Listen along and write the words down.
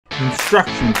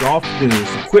instruction, golf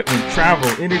news, equipment, travel,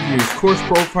 interviews, course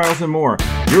profiles, and more.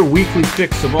 Your weekly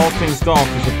fix of all things golf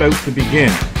is about to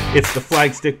begin. It's the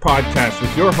Flagstick Podcast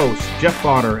with your hosts, Jeff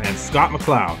Botter and Scott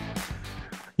McLeod.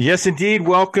 Yes, indeed.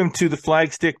 Welcome to the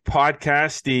Flagstick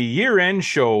Podcast, the year-end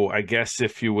show, I guess,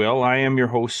 if you will. I am your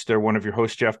host, or one of your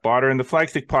hosts, Jeff Botter, and the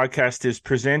Flagstick Podcast is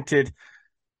presented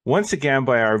once again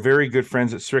by our very good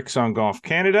friends at Srixon Golf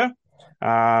Canada.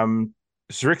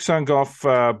 Srixon golf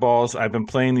balls, I've been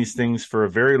playing these things for a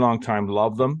very long time.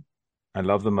 Love them. I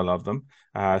love them.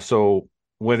 So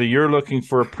whether you're looking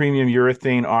for a premium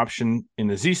urethane option in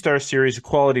the Z-Star series, a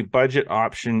quality budget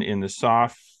option in the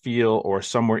soft feel, or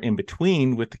somewhere in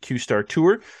between with the Q-Star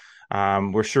Tour,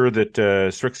 we're sure that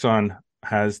Srixon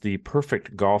has the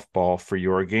perfect golf ball for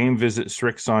your game. Visit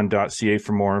srixon.ca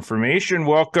for more information.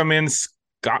 Welcome in,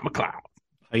 Scott McLeod.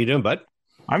 How you doing, bud?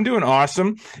 I'm doing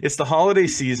awesome. It's the holiday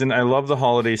season. I love the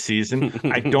holiday season.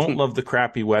 I don't love the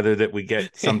crappy weather that we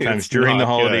get sometimes during the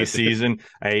holiday season.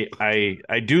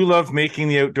 I do love making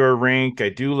the outdoor rink. I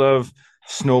do love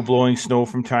blowing snow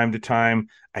from time to time.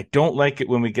 I don't like it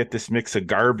when we get this mix of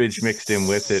garbage mixed in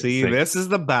with it. See, this is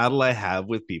the battle I have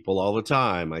with people all the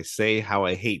time. I say how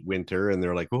I hate winter, and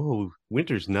they're like, oh,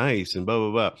 winter's nice, and blah,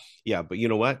 blah, blah. Yeah, but you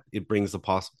know what? It brings the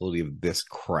possibility of this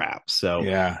crap. So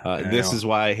this is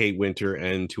why I hate winter.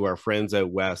 And to our friends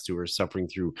out west who are suffering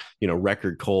through,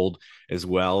 record cold as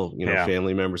well,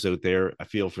 family members out there, I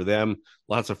feel for them.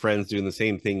 Lots of friends doing the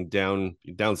same thing down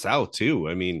south too.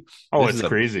 I mean, it's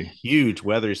crazy. Huge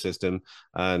weather system,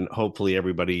 and hopefully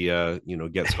everybody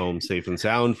gets home safe and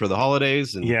sound for the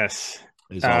holidays. And yes,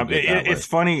 it's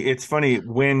funny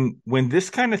when this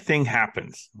kind of thing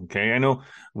happens. Okay, I know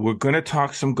we're going to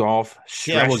talk some golf.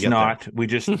 Stress not. We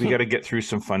got to get through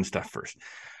some fun stuff first.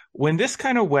 When this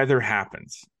kind of weather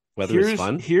happens, is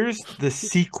fun. Here's the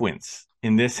sequence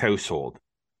in this household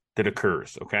that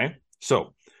occurs. Okay,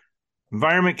 so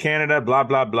Environment Canada, blah,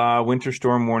 blah, blah, winter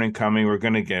storm warning coming. We're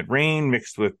going to get rain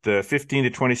mixed with 15 to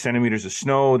 20 centimeters of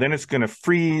snow. Then it's going to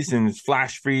freeze and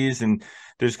flash freeze, and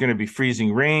there's going to be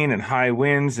freezing rain and high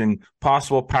winds and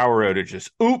possible power outages.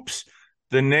 Oops,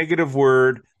 the negative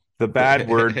word, the bad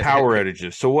word, power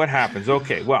outages. So what happens?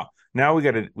 Okay, well, now we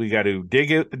got to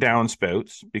dig out the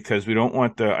downspouts because we don't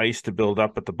want the ice to build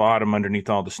up at the bottom underneath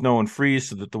all the snow and freeze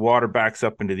so that the water backs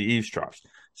up into the eaves troughs.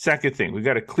 Second thing, we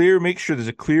got to make sure there's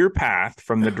a clear path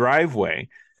from the driveway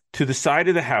to the side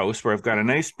of the house where I've got a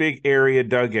nice big area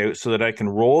dug out so that I can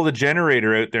roll the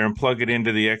generator out there and plug it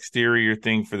into the exterior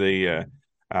thing for the,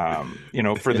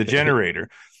 for the generator.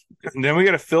 And then we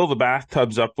got to fill the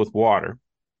bathtubs up with water.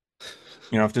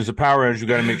 If there's a power outage, we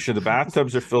got to make sure the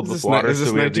bathtubs are filled with water. Is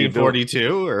this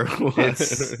 1942 or what?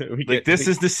 This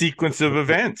is the sequence of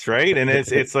events, right? And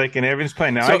it's like in everyone's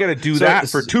plan. Now I got to do that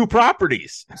for two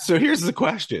properties. So here's the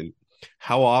question: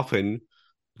 how often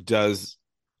does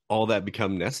all that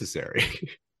become necessary?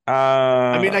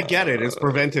 I mean, I get it; it's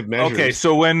preventive measures. Okay,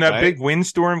 so when that big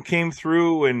windstorm came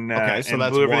through and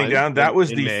blew everything down, that was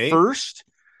the first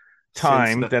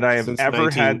time that I have ever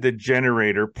had the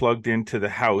generator plugged into the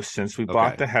house since we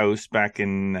bought the house back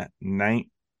in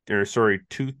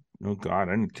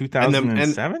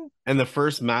 2007. And the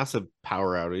first massive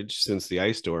power outage since the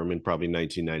ice storm in probably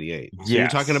 1998. So yes. You're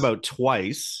talking about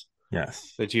twice.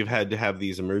 Yes, that you've had to have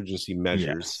these emergency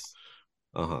measures. Yes.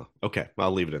 Okay,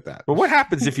 I'll leave it at that. But what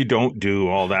happens if you don't do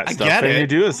all that stuff? You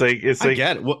do. It's like I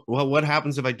get it. Well, what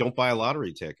happens if I don't buy a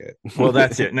lottery ticket? Well,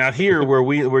 that's it. Now here,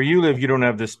 where you live, you don't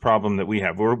have this problem that we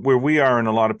have. Where we are, and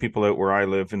a lot of people out where I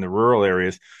live in the rural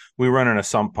areas, we run on a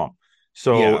sump pump.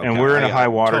 So and we're in a high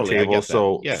water table.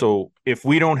 So if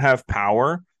we don't have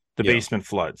power, the basement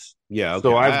floods. Yeah. Okay.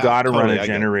 So I've got to run a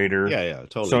generator.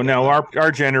 Totally. So now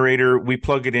our generator, we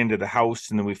plug it into the house,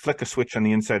 and then we flick a switch on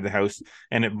the inside of the house,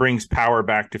 and it brings power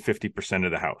back to 50%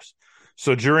 of the house.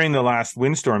 So during the last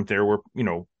windstorm there,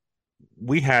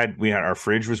 we had our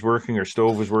fridge was working, our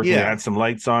stove was working, we had some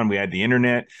lights on, we had the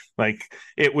internet. Like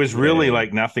it was really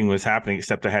like nothing was happening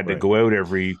except I had to go out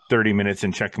every 30 minutes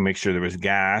and check and make sure there was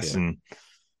gas and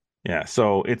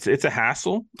so it's a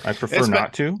hassle. I prefer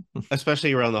not to.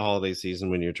 Especially around the holiday season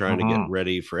when you're trying to get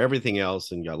ready for everything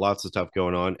else and got lots of stuff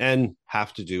going on and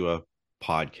have to do a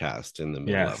podcast in the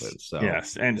middle of it. So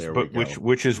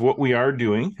which is what we are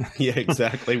doing. Yeah,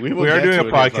 exactly. We are doing a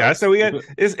podcast. So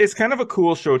it's kind of a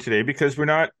cool show today because we're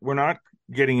not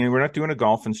doing a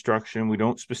golf instruction. We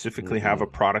don't specifically have a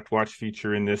product watch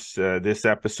feature in this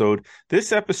episode.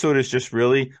 This episode is just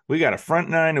really, we got a front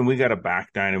nine and we got a back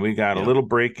nine and we got a little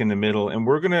break in the middle, and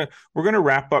we're gonna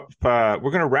wrap up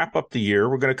the year.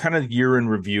 We're gonna kind of year in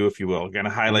review, if you will. We're gonna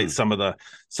highlight some of the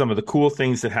cool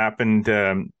things that happened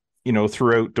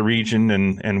throughout the region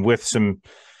and with some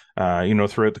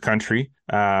throughout the country.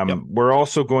 Yep. We're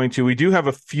also we do have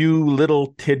a few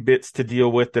little tidbits to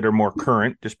deal with that are more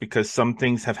current, just because some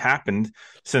things have happened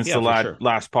since Yeah, the for sure.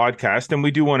 last podcast, and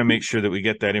we do want to make sure that we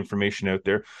get that information out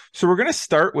there. So we're going to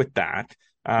start with that.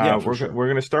 Yeah, for sure. We're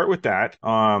going to start with that.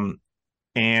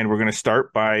 And we're going to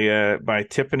start by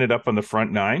tipping it up on the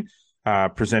front nine,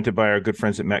 presented by our good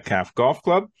friends at Metcalf Golf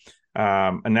Club.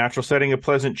 A natural setting, a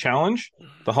pleasant challenge.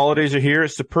 The holidays are here.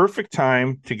 It's the perfect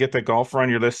time to get the golfer on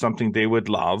your list, something they would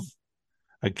love.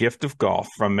 A gift of golf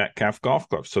from Metcalf Golf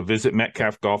Club. So visit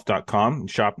metcalfgolf.com and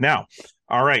shop now.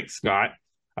 All right, Scott.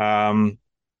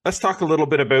 Let's talk a little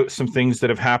bit about some things that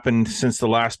have happened since the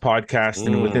last podcast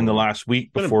and within the last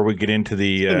week before we get into the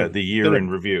year in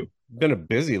review. Been a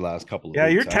busy last couple of Yeah,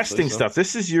 weeks. you're testing stuff.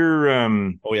 This is your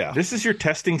oh yeah. This is your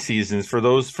testing seasons for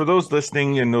those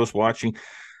listening and those watching.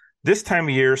 This time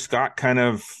of year, Scott kind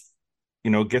of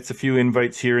gets a few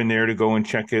invites here and there to go and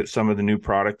check out some of the new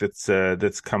product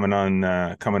that's coming on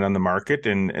the market,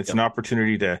 and it's an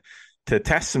opportunity to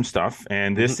test some stuff.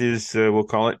 And this is we'll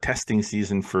call it testing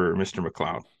season for Mr.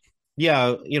 McLeod.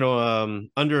 Yeah,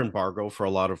 under embargo for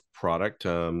a lot of product.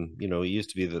 It used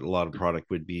to be that a lot of product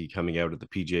would be coming out at the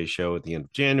PGA show at the end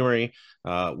of January.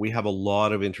 We have a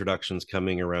lot of introductions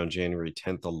coming around January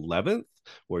 10th, 11th,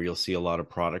 where you'll see a lot of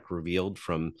product revealed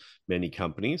from many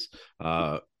companies.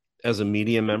 As a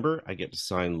media member, I get to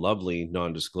sign lovely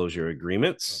non-disclosure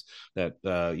agreements that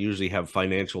usually have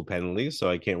financial penalties. So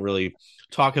I can't really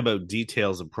talk about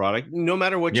details of product, no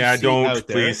matter what you see out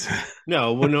there. Please.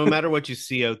 No, well, no matter what you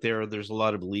see out there, there's a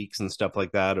lot of leaks and stuff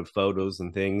like that of photos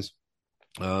and things.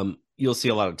 You'll see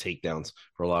a lot of takedowns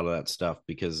for a lot of that stuff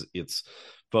because it's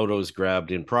photos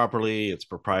grabbed improperly, it's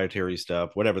proprietary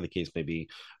stuff, whatever the case may be.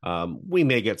 We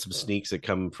may get some sneaks that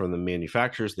come from the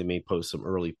manufacturers. They may post some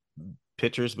early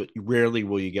pictures, but rarely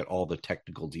will you get all the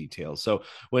technical details. So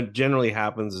what generally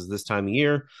happens is this time of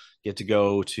year, get to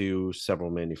go to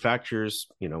several manufacturers.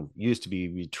 Used to be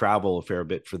we travel a fair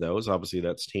bit for those. Obviously,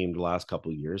 that's tamed the last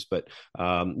couple of years, but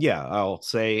I'll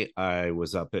say I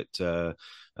was up at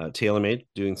TaylorMade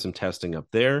doing some testing up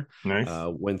there. Nice.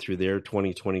 Went through their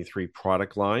 2023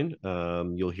 product line.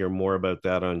 You'll hear more about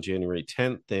that on January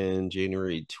 10th and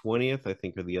January 20th, I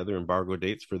think, are the other embargo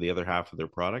dates for the other half of their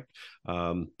product.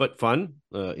 But fun,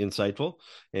 insightful.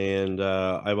 And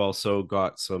I've also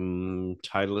got some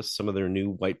Titleist, some of their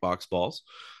new white box balls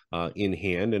in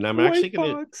hand. And I'm actually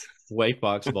going to white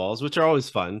box balls, which are always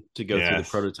fun to go through the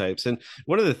prototypes. And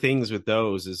one of the things with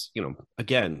those is,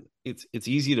 again, it's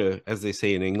easy to, as they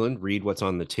say in England, read what's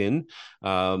on the tin,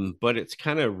 but it's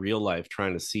kind of real life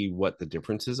trying to see what the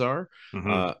differences are.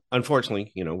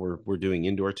 Unfortunately, we're doing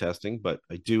indoor testing, but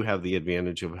I do have the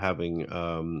advantage of having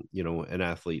an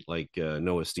athlete like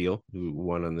Noah Steele, who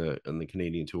won on the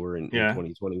Canadian Tour in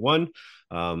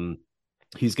 2021.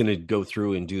 He's going to go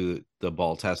through and do the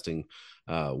ball testing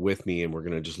with me, and we're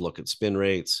going to just look at spin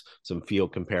rates, some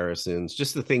field comparisons,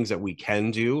 just the things that we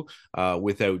can do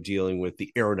without dealing with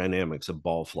the aerodynamics of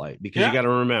ball flight. Because you got to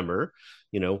remember,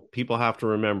 people have to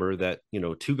remember that,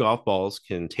 two golf balls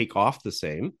can take off the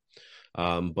same,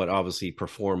 but obviously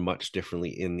perform much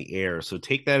differently in the air. So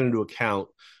take that into account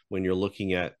when you're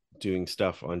looking at doing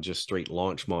stuff on just straight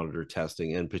launch monitor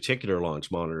testing, and particular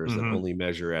launch monitors that only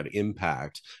measure at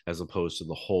impact as opposed to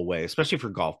the whole way, especially for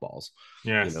golf balls.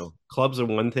 Yes. Clubs are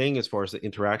one thing as far as the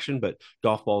interaction, but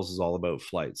golf balls is all about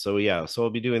flight. So I'll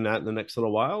be doing that in the next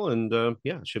little while, and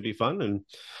it should be fun. And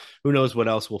who knows what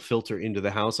else will filter into the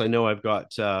house. I know I've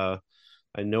got a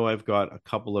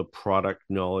couple of product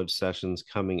knowledge sessions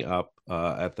coming up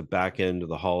at the back end of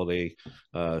the holiday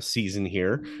season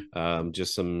here.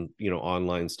 Just some,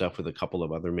 online stuff with a couple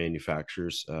of other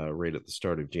manufacturers right at the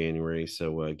start of January.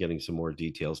 So getting some more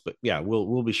details. But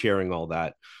we'll be sharing all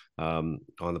that on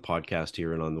the podcast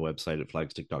here and on the website at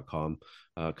flagstick.com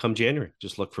come January.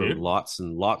 Just look for lots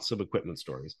and lots of equipment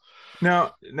stories.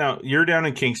 Now you're down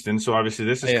in Kingston, so obviously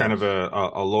this is kind of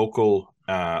a local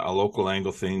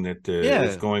angle thing that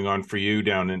is going on for you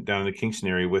down in the Kingston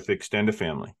area with Extenda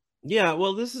Family. Yeah,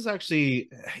 well, this is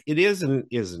actually, it is and it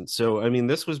isn't. So, I mean,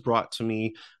 this was brought to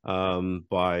me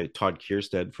by Todd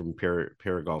Kierstead from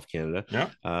Paragolf Canada.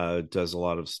 Yeah, does a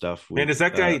lot of stuff with. And does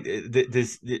that guy?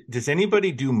 Does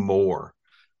anybody do more?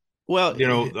 Well,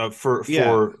 for he's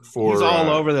all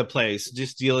over the place,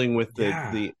 just dealing with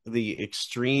the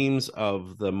extremes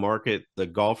of the market, the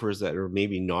golfers that are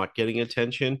maybe not getting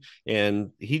attention. And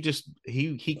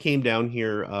he came down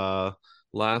here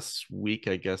last week,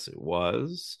 I guess it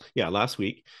was. Yeah, last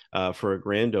week for a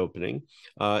grand opening.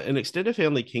 And Extended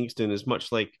Family Kingston is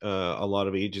much like a lot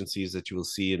of agencies that you will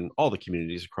see in all the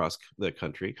communities across the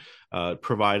country,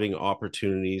 providing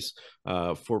opportunities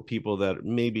for people that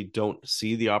maybe don't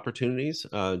see the opportunities,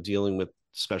 dealing with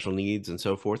special needs and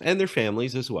so forth, and their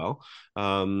families as well.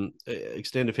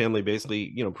 Extended Family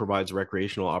basically, provides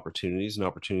recreational opportunities and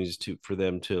opportunities for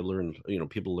them to learn,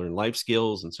 people learn life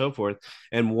skills and so forth.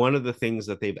 And one of the things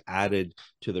that they've added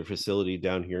to their facility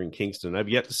down here in Kingston, I've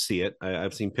yet to see it.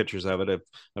 I've seen pictures of it.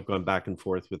 I've gone back and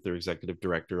forth with their executive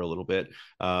director a little bit,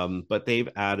 but they've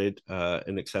added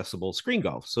an accessible screen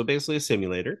golf. So basically a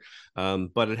simulator,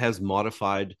 but it has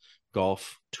modified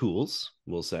golf tools,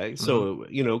 we'll say. Mm-hmm.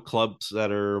 So, clubs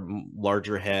that are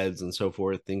larger heads and so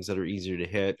forth, things that are easier to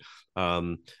hit,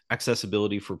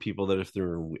 accessibility for people that if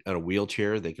they're in a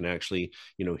wheelchair, they can actually,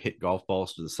 hit golf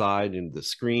balls to the side into the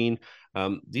screen.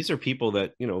 These are people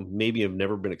that, maybe have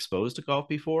never been exposed to golf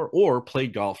before or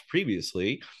played golf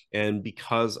previously. And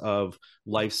because of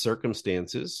life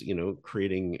circumstances,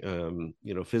 creating,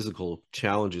 physical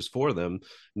challenges for them,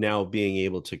 now being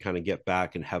able to kind of get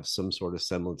back and have some sort of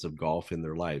semblance of golf in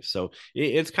their life. So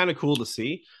it's kind of cool to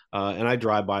see. And I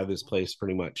drive by this place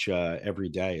pretty much every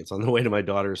day. It's on the way to my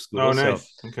daughter's Oh, school. So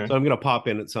nice. Okay. so I'm going to pop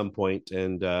in at some point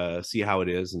and see how it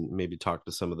is, and maybe talk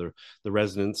to some of the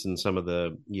residents and some of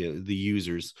the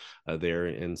users there,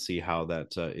 and see how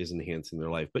that is enhancing their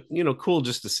life. But cool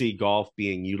just to see golf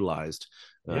being utilized.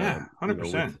 Yeah, With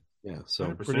 100%.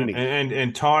 so pretty 100%. neat.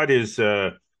 And Todd is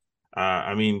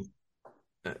I mean,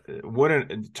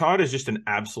 Todd is just an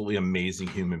absolutely amazing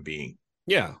human being.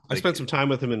 Yeah, I Like, spent some time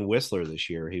with him in Whistler this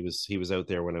year. He was out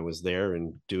there when I was there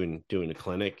and doing a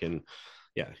clinic, and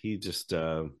yeah, he just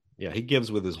he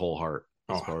gives with his whole heart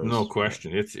as oh, far no as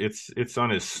question. It's on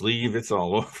his sleeve. It's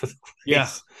all over the yeah,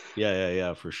 place.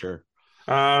 yeah, for sure.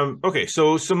 Okay,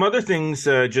 so some other things,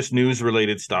 just news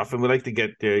related stuff, and we like to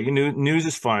get there. News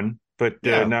is fun, but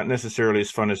Yeah, not necessarily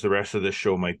as fun as the rest of this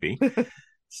show might be.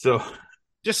 So,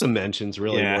 just some mentions,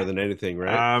 really, more yeah. than anything,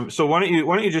 right? So why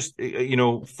don't you just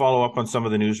follow up on some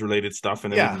of the news related stuff,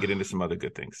 and then we can Yeah, get into some other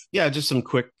good things. Yeah, just some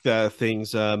quick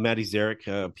things. Maddie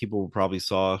Zarek, people probably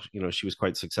saw, she was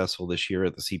quite successful this year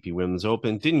at the CP Women's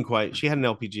Open. Didn't quite, she had an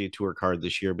LPGA Tour card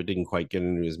this year, but didn't quite get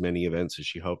into as many events as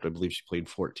she hoped. I believe she played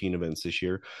 14 events this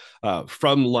year.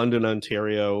 From London,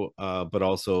 Ontario, but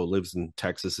also lives in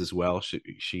Texas as well.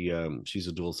 She's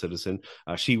a dual citizen.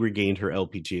 She regained her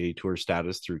LPGA Tour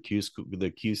status through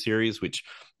the Q Series, which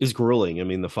is grueling. I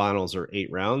mean, the finals are 8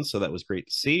 rounds, so that was great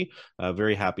to see.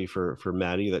 Very happy for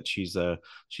Maddie that she's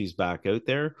back out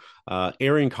there.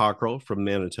 Aaron Cockrell from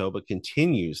Manitoba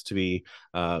continues to be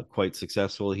quite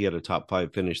successful. He had a top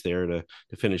 5 finish there to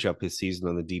finish up his season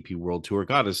on the DP World Tour.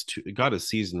 Got his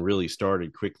season really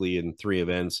started quickly in 3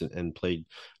 events, and played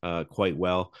quite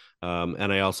well.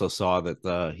 And I also saw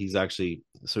that he's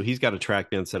got a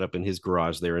TrackMan set up in his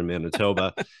garage there in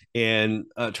Manitoba, and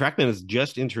TrackMan has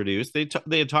just introduced.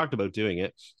 They had talked about doing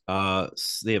it.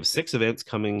 They have 6 events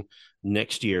coming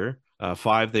next year.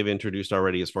 5 they've introduced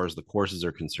already as far as the courses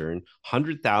are concerned.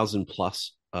 100,000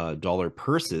 plus dollar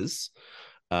purses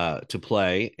to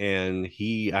play, and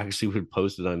he actually would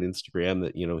post it on Instagram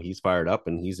that he's fired up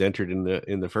and he's entered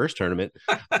in the first tournament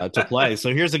to play.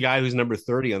 So here's a guy who's number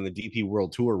 30 on the DP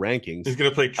World Tour rankings, He's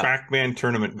gonna play TrackMan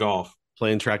tournament golf.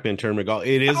 playing TrackMan tournament golf.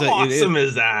 It is How awesome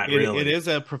is that, it really? is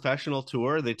a professional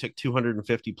tour. They took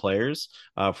 250 players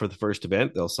for the first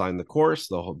event. They'll sign the course.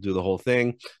 They'll do the whole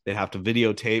thing. They have to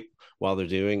videotape while they're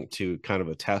doing to kind of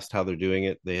attest how they're doing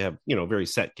it. They have very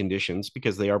set conditions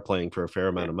because they are playing for a fair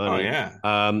amount of Oh money. yeah.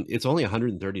 It's only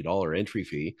 $130 entry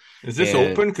fee. Is this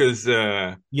And open? Because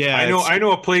yeah, I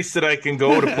know a place that I can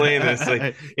go to play in this.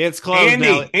 Like it's closed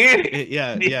now. Andy.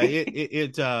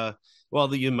 Yeah.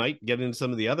 Well, you might get into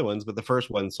some of the other ones, but the first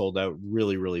one sold out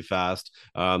really, really fast.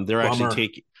 Bummer.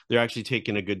 They're actually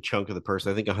taking a good chunk of the purse.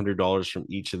 I think $100 from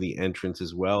each of the entrants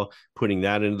as well, putting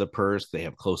that into the purse. They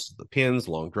have close to the pins,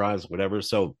 long drives, whatever.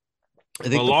 So I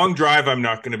Well, think long drive, I'm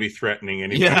not going to be threatening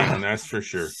anybody on, yeah. that's for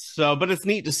sure. So, but it's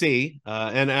neat to see,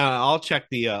 and I'll check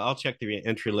the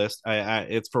entry list.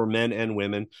 It's for men and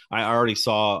women. I already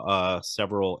saw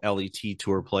several LET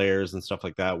tour players and stuff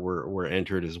like that were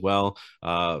entered as well.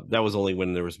 That was only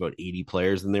when there was about 80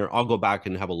 players in there. I'll go back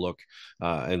and have a look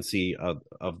and see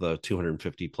of the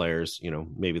 250 players.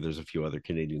 Maybe there's a few other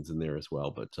Canadians in there as well.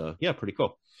 But yeah, pretty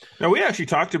cool. Now, we actually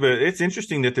talked about it. It's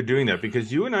interesting that they're doing that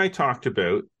because you and I talked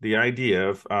about the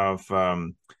idea of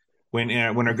when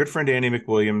our good friend Andy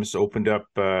McWilliams opened up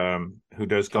who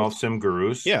does Golf Sim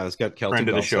Gurus, Yeah, it's got friend Celtic of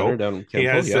the Golf Center show. down in He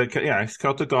Kempville. has, Yeah. it's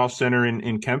Celtic Golf Center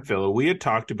in Kempville. We had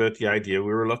talked about the idea.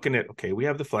 We were looking at, okay, we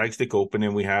have the Flagstick Open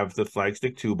and we have the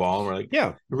Flagstick Two Ball. And we're like, Yeah.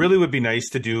 it really would be nice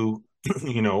to do,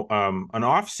 an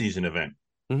off-season event.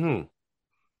 Mm-hmm.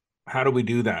 How do we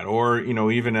do that? Or,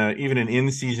 even an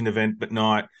in-season event, but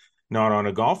not on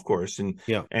a golf course,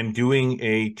 Yeah. and doing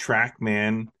a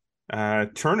TrackMan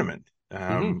tournament.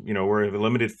 Mm-hmm. We're a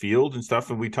limited field and stuff,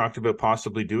 and we talked about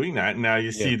possibly doing that. And now you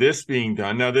Yeah. see this being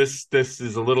done. Now this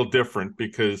is a little different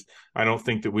because I don't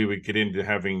think that we would get into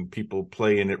having people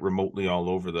play in it remotely all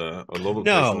over the place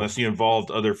No. unless you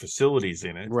involved other facilities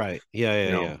in it. Right. Yeah.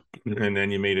 Yeah. Yeah. And then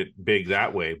you made it big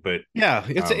that way. But Yeah,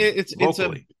 it's a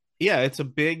locally. yeah, it's a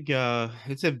big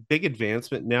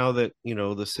advancement now that,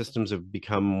 the systems have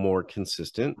become more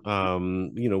consistent.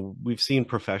 We've seen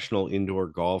professional indoor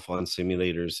golf on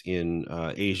simulators in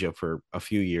Asia for a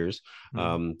few years.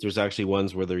 There's actually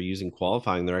ones where they're using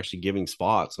qualifying. They're actually giving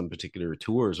spots on particular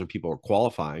tours where people are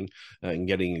qualifying and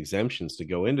getting exemptions to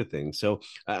go into things. So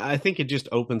I think it just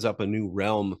opens up a new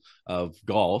realm of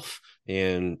golf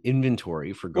and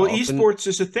inventory for Well, golf. And esports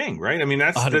is a thing, right? I mean,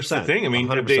 that's the 100%, thing. I mean,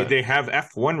 they 100%. they have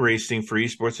F1 racing for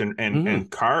esports and Mm-hmm.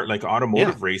 car like Yeah.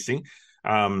 automotive racing.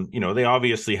 They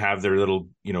obviously have their little,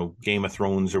 Game of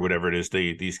Thrones or whatever it is.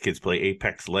 These kids play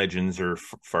Apex Legends or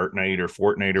Fortnite or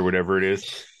Fortnite or whatever it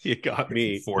is. You got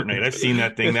me. Fortnite. I've seen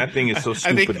that thing. That thing is so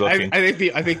I think stupid looking.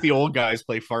 I think the old guys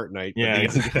play Fortnite, but Yeah,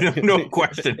 the no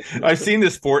question. I've seen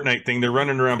this Fortnite thing. They're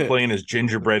running around young playing as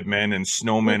gingerbread men and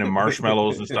snowmen and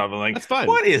marshmallows and stuff. I'm like, that's fun.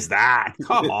 what is that?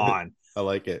 Come on. I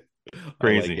like it. I like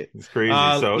Crazy. it. It's crazy.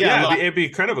 So Yeah, yeah, it'd be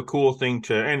kind of a cool thing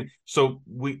to, and so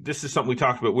this is something we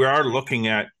talked about. We are looking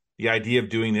at the idea of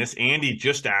doing this. Andy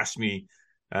just asked me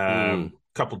mm, a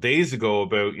couple days ago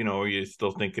about, are you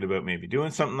still thinking about maybe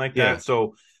doing something like yeah. that?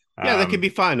 So Yeah, that could be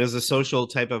um fun as a social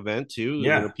type event too.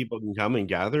 yeah, People can come and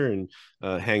gather and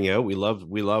hang out. We love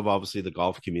obviously the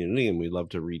golf community, and we love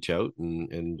to reach out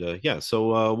and yeah.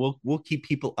 So we'll keep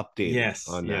people updated yes,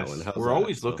 on that one. yes. How's We're that?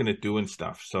 always So looking at doing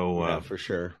stuff. So yeah, for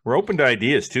sure. we're open to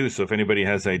ideas too. So if anybody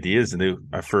has ideas and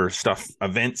for stuff,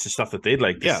 events and stuff that they'd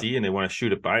like to Yeah, see and they want to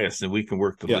shoot it by us and we can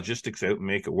work the yeah, logistics out and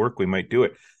make it work, we might do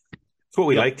it. It's what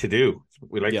we yeah, like to do. It's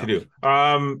what we like to yeah,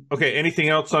 do. Okay. Anything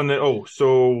else on the? Oh,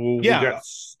 so we got yeah.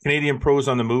 Canadian pros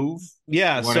on the move.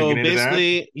 Yeah, You want to so get into that?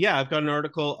 basically, yeah, I've got an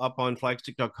article up on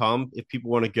flagstick.com if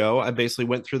people want to go. I basically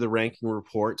went through the ranking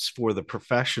reports for the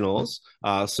professionals.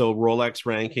 So Rolex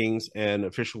rankings and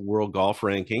official world golf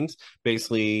rankings.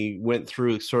 Basically went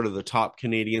through sort of the top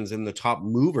Canadians and the top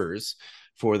movers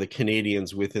for the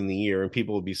Canadians within the year. And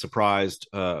people will be surprised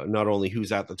not only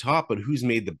who's at the top, but who's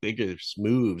made the biggest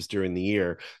moves during the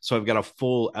year. So I've got a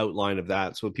full outline of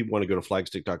that. So if people want to go to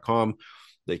flagstick.com,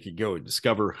 they could go and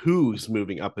discover who's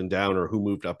moving up and down or who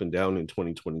moved up and down in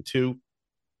 2022.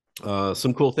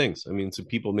 Some cool things. I mean, some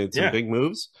people made some Yeah. big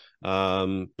moves.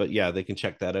 But yeah, they can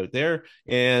check that out there.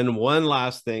 And one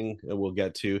last thing that we'll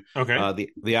get to Okay.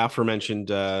 the aforementioned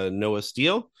Noah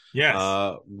Steele,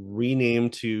 Yes.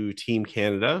 renamed to Team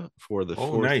Canada for the Oh,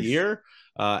 fourth nice. year.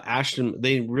 Ashton,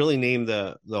 they really named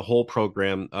the whole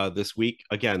program this week.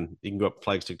 Again, you can go up to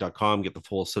flagstick.com, get the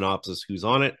full synopsis, who's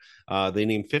on it. They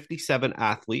named 57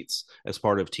 athletes as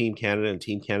part of Team Canada and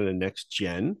Team Canada Next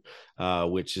Gen,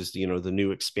 which is the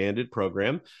new expanded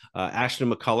program.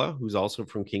 Ashton McCullough, who's also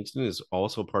from Kingston, is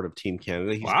also part of Team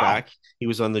Canada. He's Wow. back. He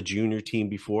was on the junior team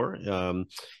before.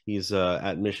 He's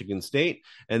at Michigan State.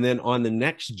 And then on the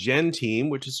Next Gen team,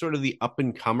 which is sort of the up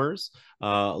and comers,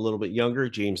 a little bit younger,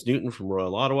 James Newton from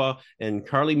Royal Ottawa, and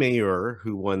Carly Mayer,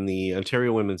 who won the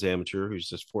Ontario Women's Amateur, who's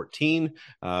just 14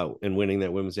 and winning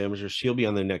that Women's Amateur. She'll be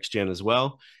on the Next Gen as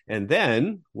well. And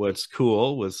then what's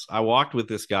cool was I walked with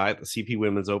this guy at the CP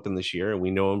Women's Open this year, and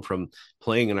we know him from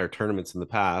playing in our tournaments in the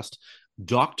past,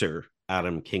 Dr.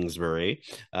 Adam Kingsbury.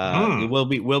 It Hmm. will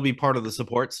be part of the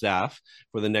support staff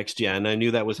for the Next Gen. I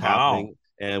knew that was Wow. happening,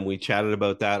 and we chatted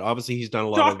about that. Obviously, he's done a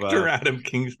lot of Dr. Adam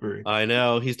Kingsbury. I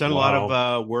know he's done a lot of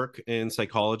Wow. work in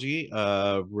psychology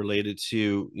related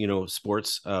to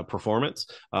sports performance.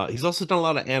 He's also done a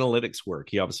lot of analytics work.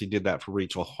 He obviously did that for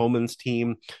Rachel Homan's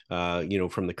team,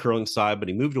 from the curling side, but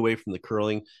he moved away from the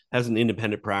curling, has an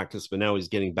independent practice, but now he's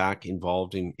getting back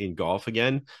involved in golf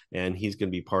again, and he's going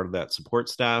to be part of that support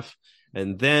staff.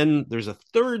 And then there's a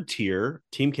third tier,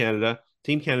 Team Canada.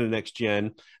 Team Canada Next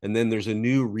Gen, and then there's a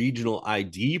new regional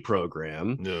ID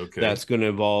program Okay. that's going to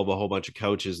involve a whole bunch of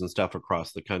coaches and stuff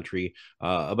across the country,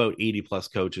 about 80 plus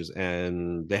coaches,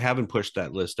 and they haven't pushed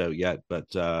that list out yet, but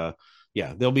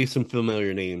yeah, there'll be some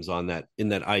familiar names on that in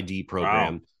that ID Wow.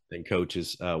 program and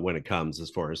coaches when it comes as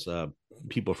far as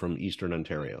people from Eastern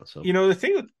Ontario. So the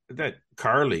thing that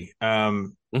Carly,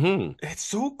 it's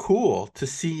so cool to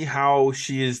see how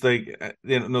she is like,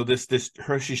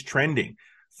 her, she's trending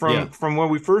from when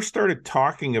we first started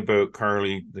talking about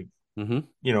Carly, like,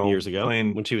 years ago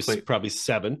playing when she was probably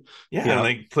 7.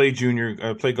 like play junior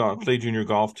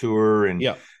golf tour, and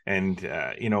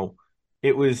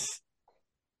it was,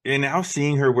 and now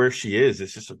seeing her where she is,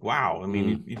 it's just like, wow. I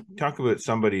mean, you talk about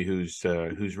somebody who's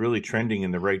really trending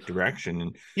in the right direction,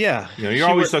 and you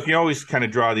always kind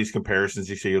of draw these comparisons.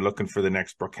 You say you're looking for the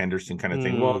next Brooke Henderson kind of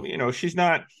thing. Well, she's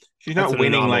not That's an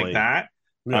winning anomaly. like that.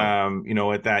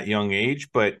 No. At that young age,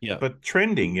 but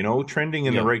trending in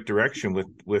the right direction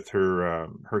with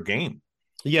her game.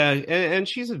 Yeah, and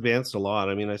she's advanced a lot.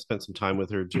 I mean, I spent some time with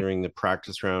her during the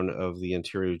practice round of the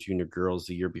Ontario Junior Girls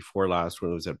the year before last when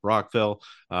it was at Brockville.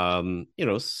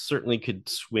 Certainly could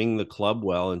swing the club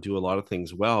well and do a lot of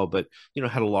things well, but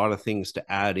had a lot of things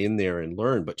to add in there and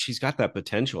learn. But she's got that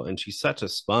potential, and she's such a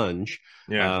sponge.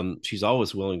 Yeah. She's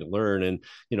always willing to learn. And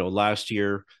last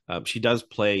year she does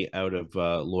play out of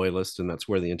Loyalist, and that's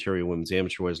where the Ontario Women's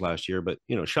Amateur was last year. But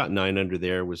shot 9 under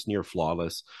there, was near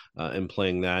flawless, and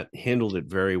playing that, handled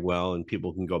it very well. And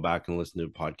people can go back and listen to a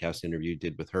podcast interview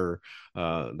did with her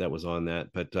that was on that.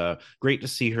 But great to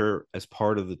see her as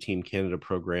part of the Team Canada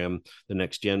program, the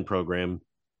Next Gen program.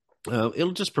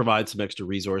 It'll just provide some extra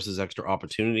resources, extra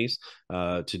opportunities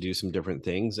to do some different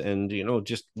things, and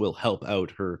just will help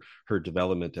out her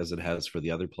development as it has for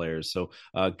the other players. So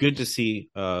good to see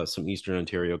some Eastern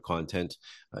Ontario content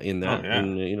in that,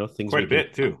 and things quite a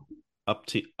bit too.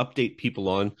 Update people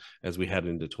on as we head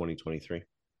into 2023.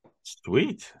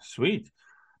 Sweet.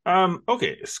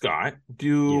 Okay, Scott, what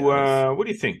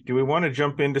do you think? Do we want to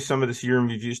jump into some of this year in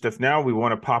review stuff now? We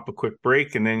want to pop a quick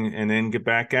break and then get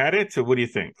back at it. So what do you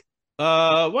think?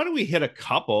 Why don't we hit a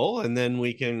couple, and then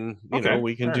we can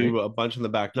do a bunch in the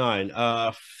back nine.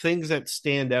 Things that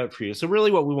stand out for you. So really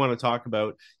what we want to talk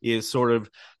about is sort of,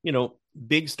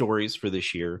 big stories for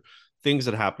this year, things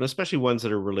that happen, especially ones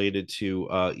that are related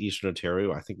to Eastern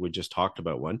Ontario. I think we just talked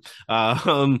about one.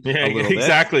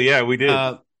 Exactly. Yeah, we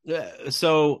did. These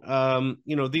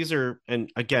are,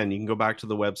 and again, you can go back to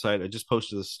the website. I just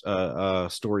posted this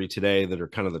story today that are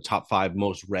kind of the top 5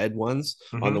 most read ones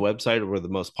on the website, or the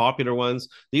most popular ones.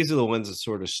 These are the ones that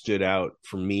sort of stood out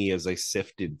for me as I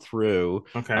sifted through.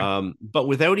 Okay. But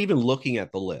without even looking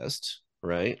at the list,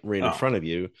 right in front of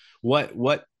you,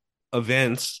 what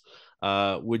events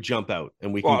would jump out,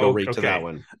 and we can go right to that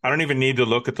one. I don't even need to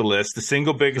look at the list. The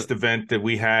single biggest event that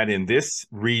we had in this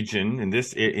region, in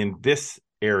this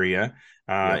area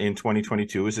in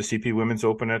 2022 is the CP Women's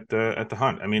Open at the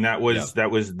Hunt. I mean, that was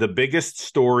the biggest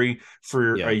story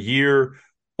for a year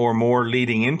or more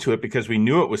leading into it, because we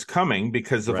knew it was coming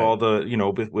because of all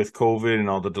the, with COVID and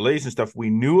all the delays and stuff.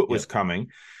 We knew it was coming.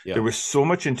 There was so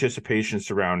much anticipation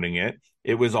surrounding it.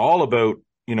 It was all about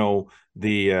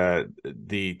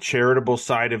the charitable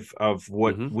side of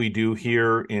what we do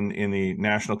here in the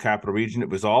National Capital Region. It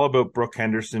was all about Brooke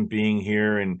Henderson being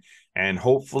here and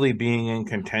hopefully being in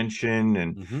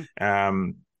contention.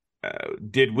 And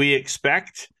did we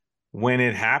expect when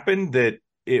it happened that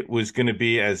it was going to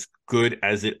be as good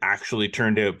as it actually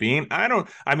turned out being? I don't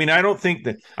think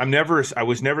that I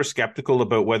was never skeptical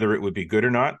about whether it would be good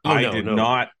or not. I did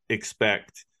not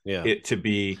expect it to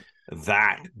be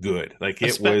that good. Like,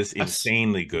 it was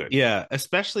insanely good. Yeah,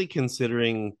 especially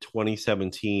considering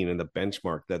 2017 and the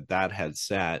benchmark that had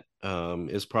set,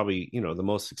 is probably the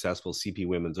most successful CP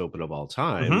Women's Open of all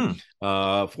time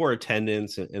for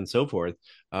attendance and so forth.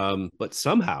 But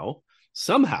somehow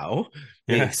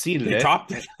they exceeded it.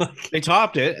 Topped it. They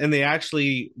topped it, and they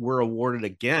actually were awarded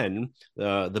again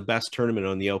the best tournament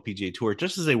on the LPGA Tour,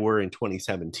 just as they were in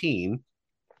 2017.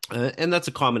 And that's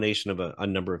a combination of a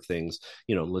number of things,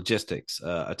 logistics,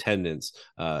 attendance,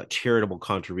 charitable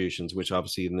contributions, which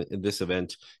obviously in this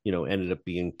event, ended up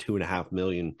being $2.5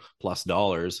 million plus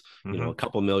dollars, a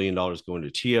couple $1 million going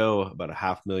to Chio, about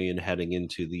 $500,000 heading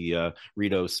into the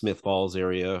Rito Smith Falls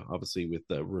area, obviously with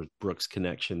the Brooks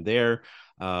connection there.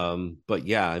 But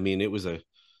yeah, I mean, it was a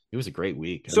great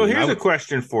week. So here's a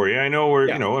question for you. I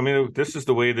know this is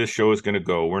the way this show is going to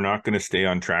go. We're not going to stay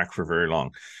on track for very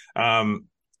long.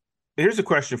 Here's a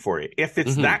question for you. If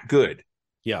it's that good,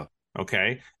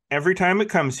 okay, every time it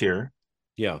comes here,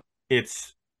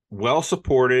 it's well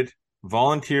supported.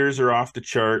 Volunteers are off the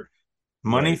chart.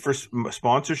 Money for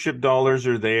sponsorship dollars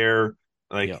are there.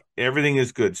 Everything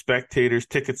is good. Spectators,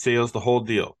 ticket sales, the whole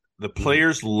deal. The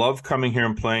players love coming here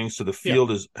and playing, so the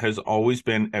field has always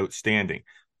been outstanding.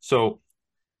 So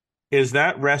is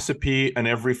that recipe an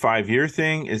every 5-year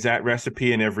thing? Is that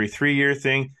recipe an every 3-year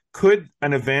thing? could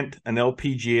an event, an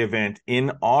LPGA event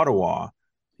in Ottawa,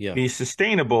 Yeah. be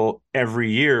sustainable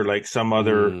every year like some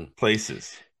other Mm.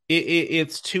 places?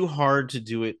 It's too hard to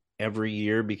do it every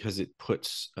year because it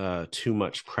puts too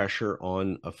much pressure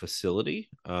on a facility.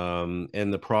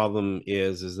 And the problem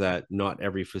is that not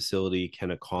every facility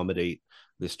can accommodate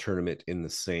this tournament in the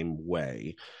same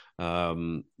way.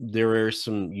 There are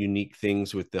some unique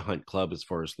things with the Hunt Club as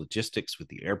far as logistics, with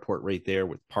the airport right there,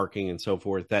 with parking and so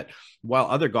forth, that while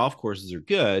other golf courses are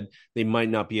good, they might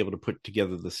not be able to put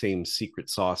together the same secret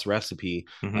sauce recipe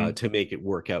Mm-hmm. to make it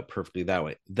work out perfectly that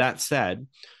way. That said,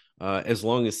 as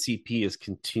long as CP has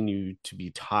continued to be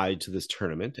tied to this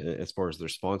tournament, as far as their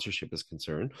sponsorship is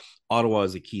concerned, Ottawa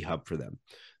is a key hub for them.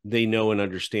 They know and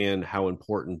understand how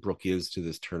important Brook is to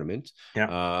this tournament.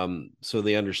 Yeah. So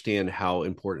they understand how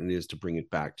important it is to bring it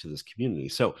back to this community.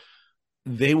 So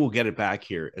they will get it back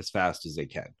here as fast as they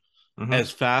can, Mm-hmm.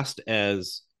 as fast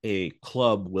as a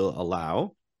club will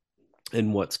allow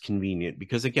and what's convenient,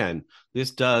 because again,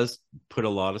 this does put a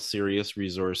lot of serious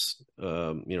resource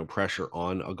pressure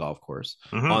on a golf course,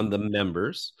 Mm-hmm. on the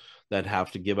members that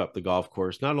have to give up the golf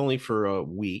course not only for a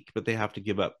week, but they have to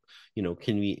give up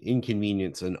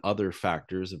inconvenience and other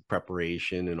factors of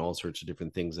preparation and all sorts of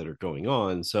different things that are going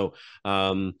on. So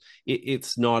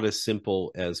it's not as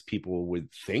simple as people would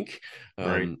think.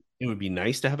 Right. It would be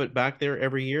nice to have it back there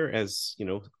every year as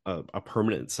a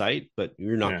permanent site, but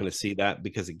you're not Yeah. going to see that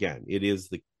because again, it is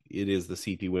the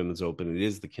CP Women's Open, it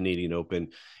is the Canadian Open.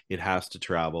 It has to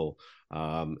travel,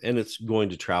 and it's going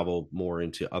to travel more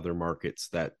into other markets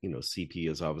that CP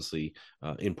is obviously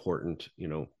important.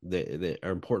 They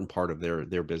are important part of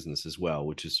their business as well,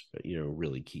 which is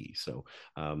really key. So,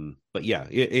 but yeah,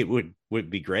 it would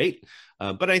be great,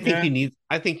 but Yeah.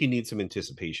 I think you need some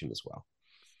anticipation as well.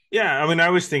 Yeah, I mean,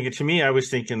 I was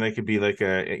thinking like it'd be like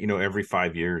every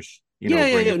 5 years, Yeah,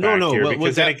 yeah, bring yeah. it No, back no. here Well,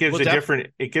 because then it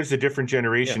gives a different yeah.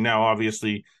 generation. Now,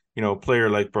 obviously, a player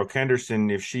like Brooke Henderson,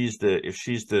 if she's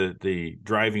the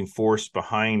driving force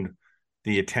behind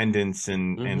the attendance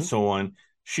and Mm-hmm. so on,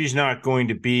 she's not going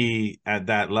to be at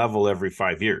that level every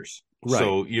 5 years. Right.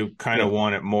 So you kind of Yeah.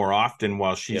 want it more often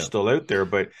while she's Yeah. still out there.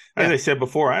 But as Yeah. I said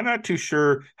before, I'm not too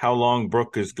sure how long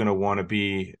Brooke is going to want to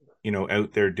be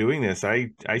out there doing this.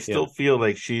 I Yeah. still feel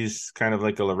like she's kind of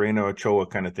like a Lorena Ochoa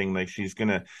kind of thing. Like she's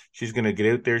gonna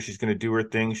get out there, she's gonna do her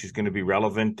thing, she's gonna be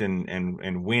relevant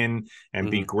and win and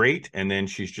be Mm-hmm. great, and then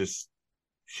she's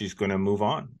gonna move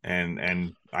on.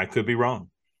 And I could be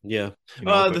wrong, Yeah.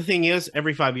 but The thing is,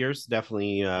 every 5 years,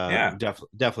 yeah,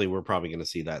 definitely, we're probably going to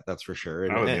see that. That's for sure.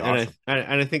 that And would be and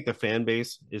awesome. I think the fan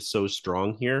base is so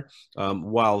strong here.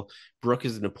 While Brooke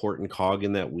is an important cog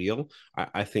in that wheel,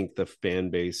 I think the fan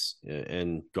base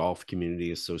and golf community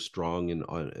is so strong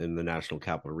in the National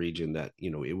Capital Region that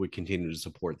it would continue to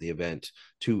support the event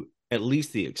to at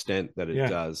least the extent that it Yeah.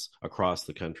 does across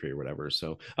the country or whatever.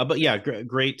 So, but yeah,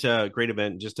 great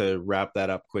event. Just to wrap that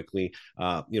up quickly,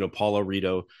 Paula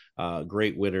Rito,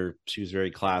 great winner. She was very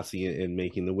classy in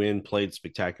making the win, played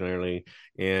spectacularly.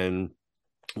 And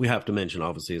we have to mention,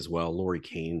 obviously, as well, Lori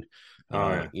Kane.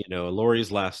 Oh yeah.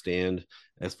 Lori's last stand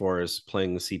as far as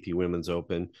playing the CP Women's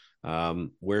Open,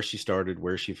 where she started,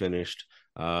 where she finished.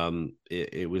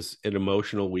 It was an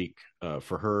emotional week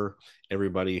for her.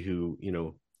 Everybody who,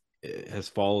 has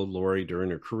followed Lori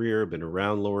during her career, been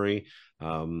around Lori.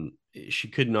 She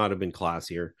could not have been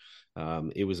classier.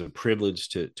 It was a privilege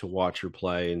to watch her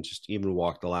play and just even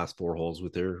walk the last four holes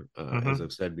with her. As Mm-hmm.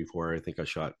 I've said before, I think I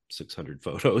shot 600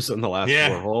 photos on the last four Yeah.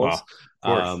 Well, holes. of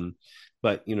course. Um,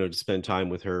 but to spend time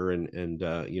with her and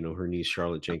her niece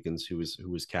Charlotte Jenkins, who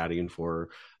was caddying for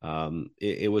her,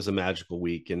 it was a magical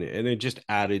week, and it just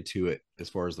added to it as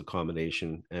far as the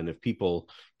combination. And if people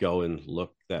go and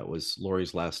look, that was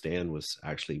Lori's last stand was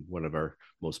actually one of our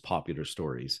most popular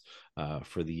stories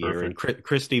for the year. And Perfect.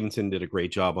 Chris Stevenson did a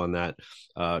great job on that.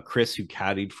 Chris, who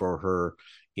caddied for her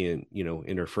in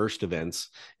her first events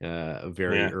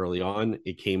very Yeah. early on,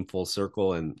 it came full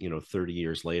circle, and 30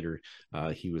 years later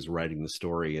he was writing the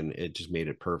story, and it just made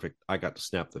it perfect. I got to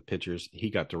snap the pictures, he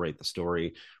got to write the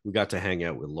story, we got to hang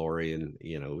out with Lori, and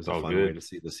it was a Oh, fun way good. to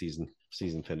see the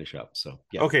season finish up. So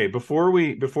yeah. Okay, before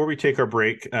we take our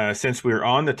break, since we're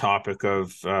on the topic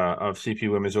of CP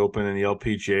Women's Open and the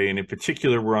LPGA, and in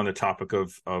particular we're on the topic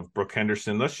of Brooke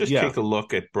Henderson, let's just Yeah. take a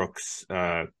look at Brooke's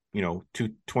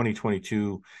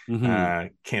 2022 Mm-hmm.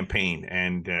 campaign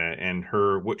and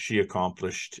her what she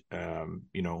accomplished on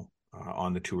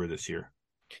the tour this year.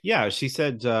 Yeah, she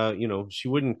said, she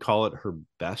wouldn't call it her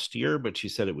best year, but she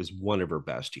said it was one of her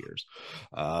best years,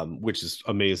 which is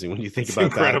amazing when you think It's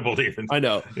about that. incredible, even. I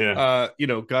know. Yeah.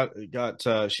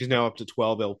 Got she's now up to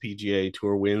 12 LPGA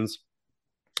Tour wins.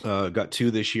 Got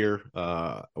two this year.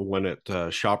 One at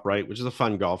ShopRite, which is a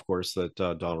fun golf course, that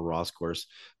Donald Ross course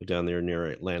down there near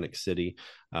Atlantic City,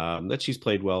 that she's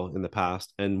played well in the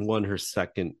past, and won her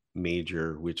second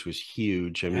major, which was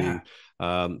huge. I mean,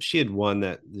 she had won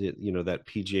that that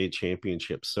PGA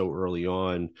championship so early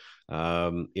on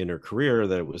in her career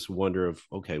that it was a wonder of,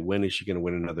 okay, when is she going to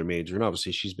win another major? And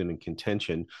obviously she's been in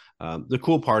contention. The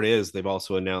cool part is they've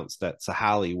also announced that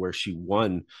Sahali, where she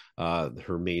won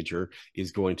her major,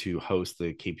 is going to host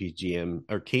the KPMG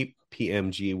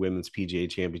Women's PGA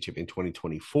Championship in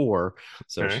 2024.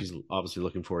 So she's obviously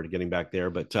looking forward to getting back there.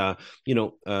 But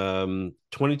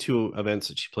 22 events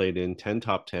that she played in, 10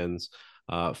 top tens,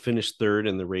 finished third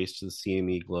in the race to the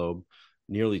CME Globe,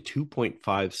 nearly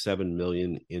 2.57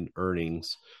 million in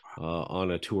earnings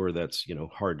on a tour that's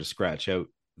hard to scratch out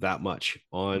that much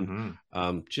on.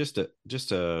 Just a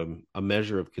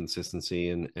measure of consistency,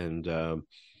 and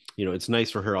it's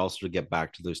nice for her also to get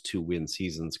back to those 2-win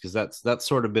seasons, because that's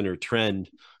sort of been her trend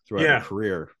throughout her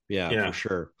career. Yeah, for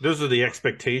sure. Those are the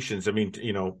expectations. I mean,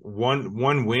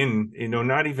 one win,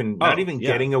 not even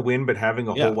getting a win, but having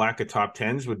a whole whack of top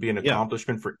tens would be an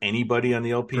accomplishment for anybody on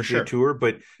the LPGA tour.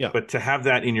 But to have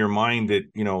that in your mind that,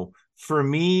 for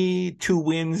me, 2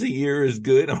 wins a year is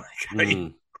good. I'm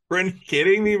like, are you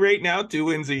kidding me right now? 2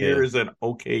 wins a year is an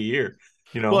okay year.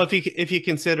 Well, if you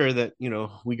consider that,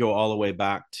 we go all the way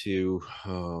back to,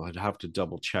 I'd have to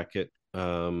double check it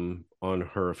on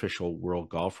her official world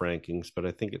golf rankings, but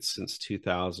I think it's since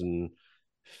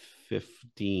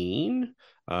 2015.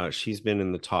 She's been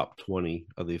in the top 20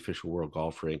 of the official world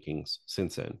golf rankings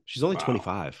since then. She's only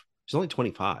 25. She's only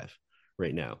 25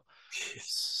 right now. Jeez.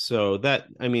 So that,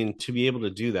 I mean, to be able to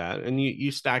do that, and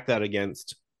you stack that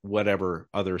against whatever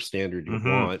other standard you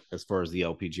want as far as the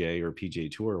LPGA or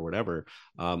PGA Tour or whatever,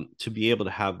 to be able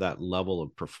to have that level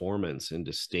of performance and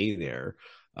to stay there,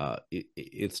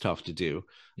 it's tough to do.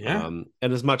 And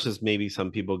as much as maybe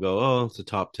some people go, oh, it's a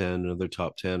top 10, another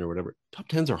top 10 or whatever, top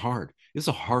 10s are hard. It's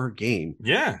a hard game.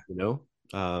 And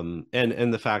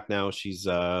the fact now she's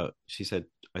had,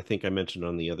 I think I mentioned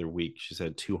on the other week, she's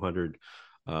had 200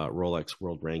 Rolex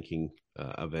world ranking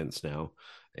events now,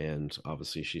 and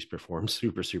obviously she's performed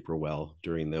super well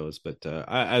during those. But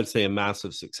I would say a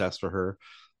massive success for her.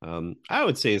 I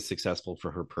would say it's successful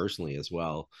for her personally as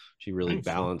well. She really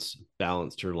balanced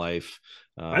her life.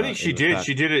 I think she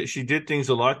did. She did things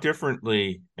a lot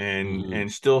differently,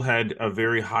 and still had a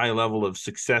very high level of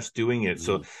success doing it.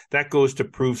 So that goes to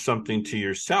prove something to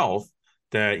yourself,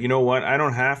 that, you know what, I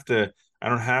don't have to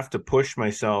push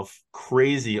myself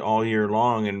crazy all year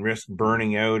long and risk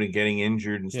burning out and getting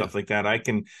injured and stuff like that. I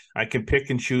can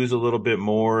pick and choose a little bit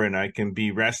more, and I can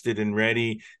be rested and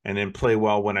ready, and then play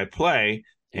well when I play,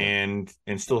 and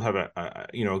still have a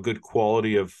good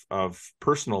quality of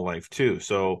personal life too.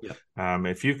 So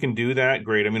if you can do that,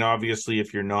 great. I mean, obviously,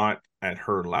 if you're not at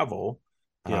her level,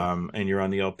 and you're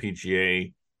on the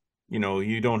LPGA,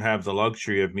 you don't have the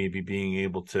luxury of maybe being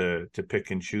able to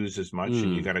pick and choose as much,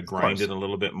 and you got to grind it a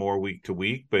little bit more week to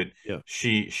week. But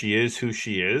she is who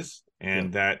she is,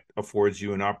 and that affords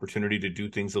you an opportunity to do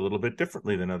things a little bit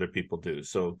differently than other people do.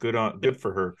 So good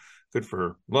for her. Good for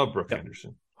her. Love Brooke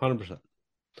Henderson. 100%.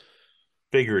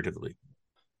 Figuratively.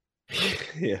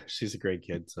 Yeah, she's a great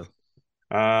kid. So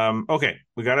okay,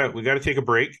 we gotta take a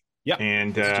break.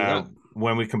 And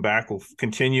when we come back, we'll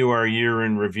continue our year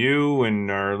in review and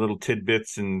our little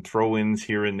tidbits and throw-ins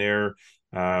here and there,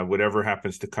 whatever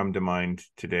happens to come to mind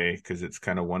today, because it's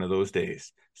kind of one of those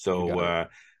days. So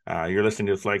you're listening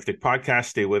to the Flagstick Podcast.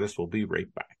 Stay with us. We'll be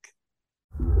right back.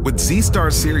 With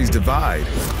Z-Star Series Divide,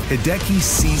 Hideki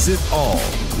sees it all.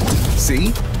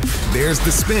 See? There's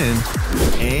the spin,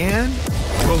 and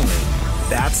boom,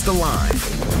 that's the line.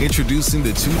 Introducing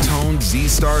the two-tone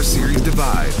Z-Star Series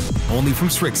Divide, only from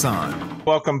Strixon.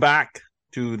 Welcome back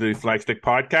to the Flagstick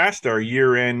Podcast, our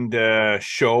year-end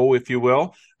show, if you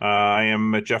will. I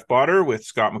am Jeff Botter with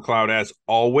Scott McLeod, as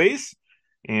always,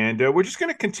 and we're just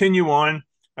going to continue on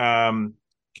our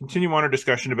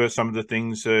discussion about some of the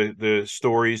things, the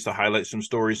stories, to highlight some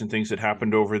stories and things that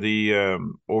happened over the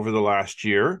last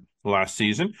year, last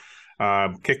season.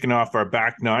 Kicking off our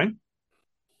back nine,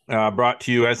 brought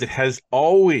to you, as it has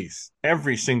always,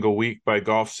 every single week, by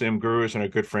Golf Sim Gurus and our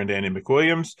good friend Andy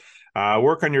McWilliams.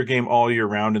 Work on your game all year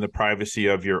round in the privacy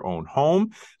of your own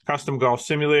home. Custom golf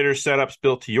simulator setups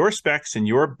built to your specs and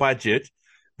your budget.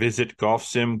 Visit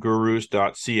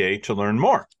golfsimgurus.ca to learn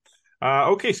more.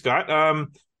 Okay, Scott,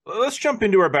 let's jump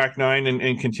into our back nine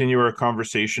and continue our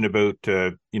conversation about,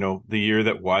 the year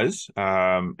that was,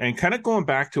 and kind of going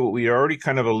back to what we already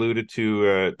kind of alluded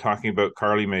to, talking about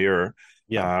Carly Mayer.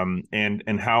 Yeah.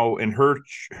 And how and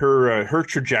her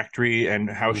trajectory and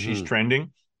how she's Mm-hmm.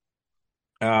 trending.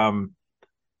 Um,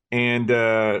 and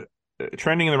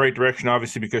trending in the right direction,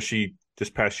 obviously, because she this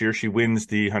past year she wins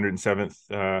the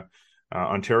 107th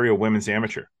Ontario Women's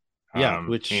Amateur, Yeah, and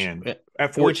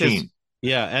at which is 14.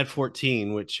 yeah, at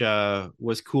 14, which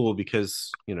was cool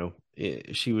because,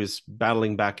 she was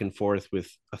battling back and forth with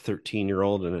a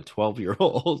 13-year-old and a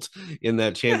 12-year-old in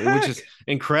that The champion, which heck? is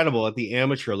incredible at the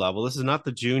amateur level. This is not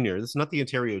the junior. This is not the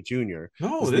Ontario Junior. This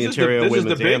No, is the Ontario this is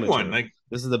the Women's big one. Amateur. Like,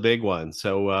 This is the big one.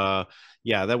 So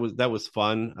yeah, that was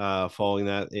fun. Following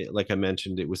that, like I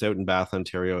mentioned, it was out in Bath,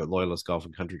 Ontario, at Loyalist Golf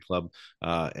and Country Club,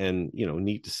 and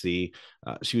neat to see.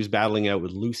 She was battling out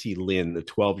with Lucy Lynn, the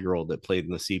 12-year-old that played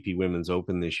in the CP Women's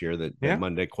Open this year that yeah.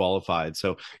 Monday qualified.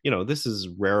 So, this is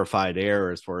rarefied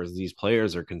air as far as these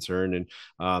players are concerned,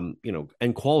 and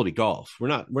and quality golf. We're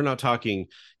not talking,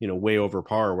 way over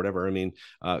par or whatever. I mean,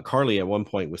 Carly at one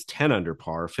point was 10 under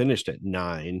par, finished at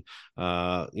 9,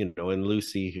 and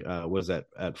Lucy was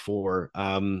at 4.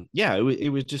 Yeah, it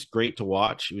was just great to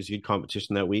watch. It was good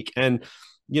competition that week. And,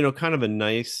 kind of a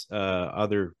nice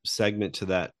other segment to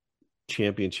that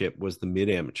championship was the mid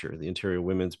amateur, the Ontario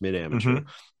Women's Mid Amateur.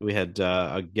 Mm-hmm. We had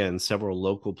again several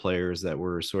local players that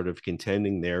were sort of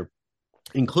contending there,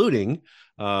 including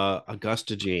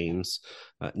Augusta James,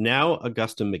 now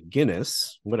Augusta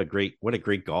McGuinness. What a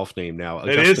great golf name now, It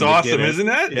Augusta is awesome, McGuinness. isn't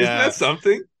that? Isn't that Yeah,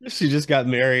 something? she just got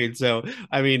married, so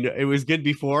I mean, it was good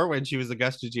before when she was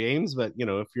Augusta James, but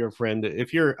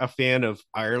if you're a fan of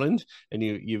Ireland and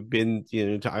you've been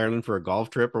to Ireland for a golf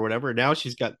trip or whatever, now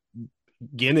she's got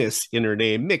Guinness in her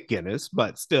name, Mick Guinness,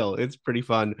 but still, it's pretty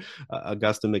fun,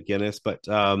 Augusta McGuinness. But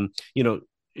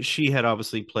she had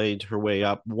obviously played her way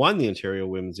up, won the Ontario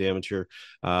Women's Amateur,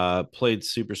 played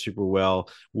super, super well,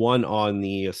 won on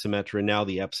the Symetra, now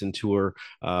the Epson Tour,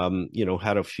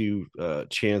 had a few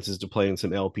chances to play in some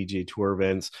LPGA Tour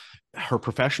events. Her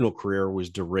professional career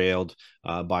was derailed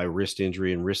by wrist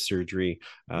injury and wrist surgery.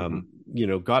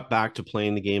 Got back to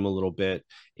playing the game a little bit,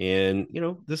 and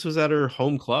this was at her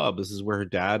home club. This is where her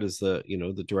dad is the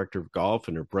director of golf,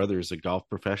 and her brother is a golf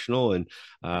professional. And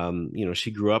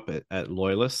she grew up at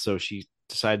Loyalist, so she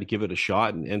decided to give it a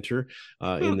shot and enter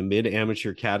in the mid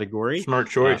amateur category. Smart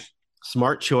choice.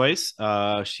 Smart choice.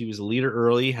 She was a leader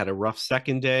early, had a rough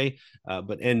second day,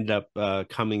 but ended up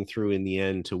coming through in the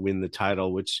end to win the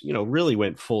title, which really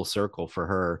went full circle for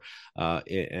her,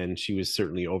 and she was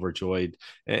certainly overjoyed.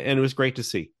 And it was great to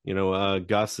see.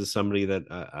 Gus is somebody that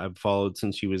I've followed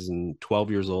since she was 12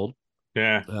 years old.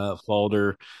 Yeah. Followed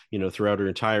her, throughout her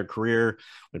entire career,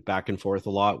 went back and forth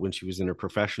a lot when she was in her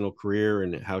professional career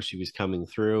and how she was coming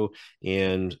through.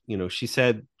 And, she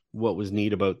said what was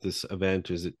neat about this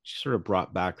event is it sort of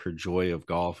brought back her joy of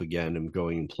golf again and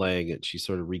going and playing it. She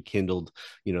sort of rekindled,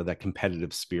 that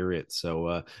competitive spirit.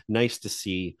 So nice to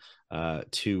see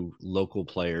two local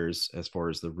players, as far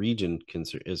as the region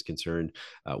is concerned,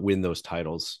 win those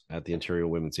titles at the Ontario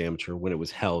Women's Amateur when it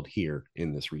was held here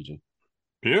in this region.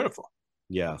 Beautiful.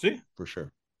 Yeah, see, for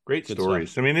sure. Great good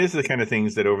stories. Stuff. I mean, these are the kind of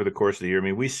things that over the course of the year, I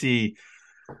mean, we see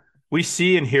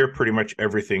and hear pretty much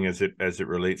everything as it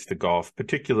relates to golf,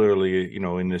 particularly,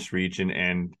 in this region.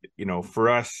 And, for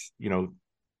us,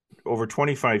 over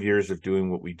 25 years of doing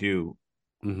what we do,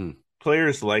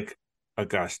 players like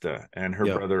Augusta and her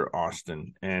brother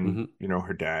Austin and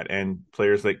her dad, and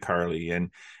players like Carly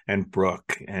and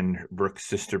Brooke and Brooke's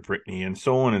sister Brittany and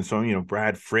so on and so on,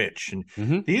 Brad Fritch, and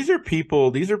these are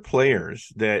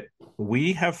players that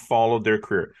we have followed their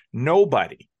career.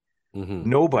 Nobody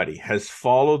has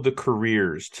followed the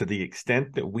careers to the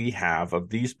extent that we have of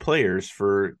these players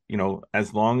for,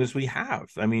 as long as we have.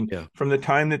 I mean, from the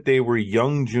time that they were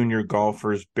young junior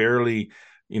golfers, barely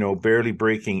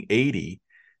breaking 80,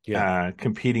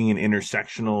 competing in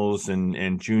intersectionals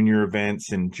and junior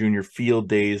events and junior field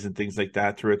days and things like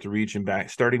that throughout the region,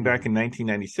 starting back in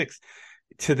 1996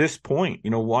 to this point,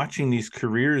 watching these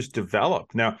careers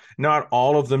develop. Now, not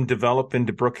all of them develop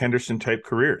into Brooke Henderson type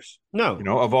careers. No.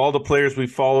 Of all the players we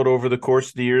followed over the course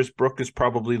of the years, Brooke is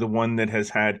probably the one that has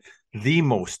had the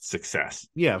most success.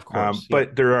 Yeah, of course.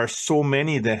 But there are so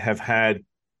many that have had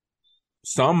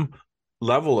some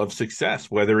level of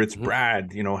success, whether it's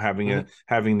Brad,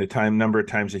 having the number of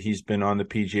times that he's been on the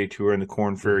PGA Tour and the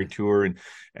Corn Ferry Tour,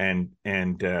 and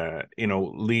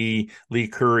Lee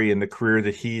Curry and the career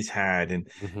that he's had, and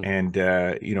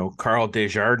Carl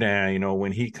Desjardins,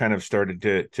 when he kind of started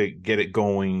to get it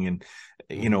going, and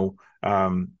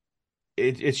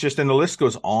it's just, and the list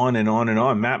goes on and on and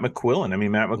on. Matt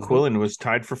McQuillan was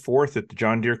tied for 4th at the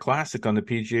John Deere Classic on the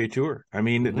PGA Tour. I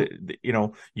mean,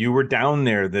 you were down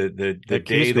there the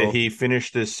day that he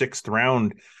finished the 6th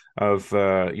round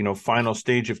final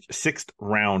stage of sixth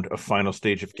round of final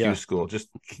stage of Q school. Just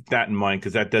keep that in mind,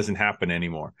 because that doesn't happen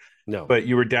anymore. No. But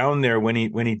you were down there when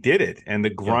he did it, and the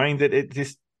grind that it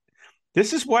just.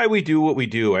 This is why we do what we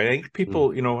do. I think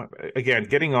people, again,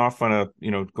 getting off on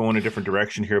going a different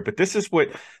direction here, but this is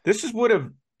what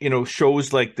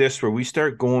shows like this, where we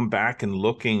start going back and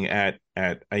looking at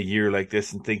a year like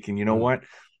this and thinking, you know what,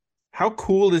 how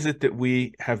cool is it that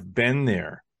we have been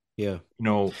there? Yeah.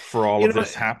 For all of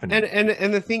this happening.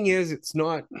 And the thing is, it's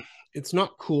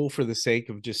not cool for the sake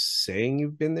of just saying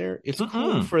you've been there. It's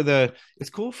cool for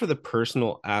the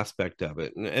personal aspect of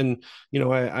it. And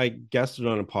I guested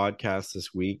on a podcast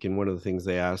this week, and one of the things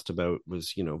they asked about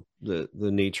was, the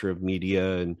nature of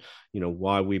media and,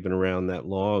 why we've been around that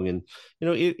long. And,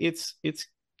 it's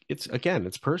again,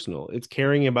 it's personal. It's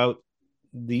caring about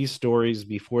these stories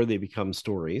before they become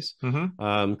stories,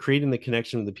 creating the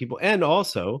connection with the people. And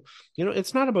also,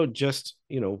 it's not about just,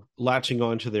 latching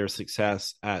on to their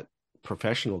success at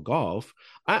professional golf.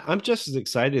 I'm just as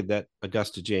excited that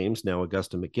Augusta James, now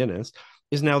Augusta McGuinness,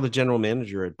 is now the general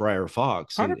manager at Briar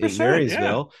Fox in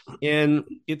Marysville. Yeah. And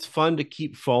it's fun to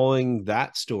keep following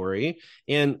that story.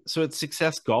 And so it's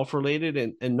success golf related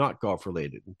and not golf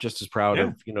related. I'm just as proud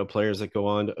of, players that go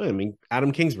on to,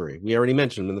 Adam Kingsbury, we already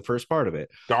mentioned him in the first part of it.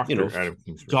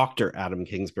 Dr. Adam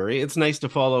Kingsbury. It's nice to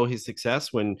follow his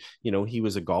success when, he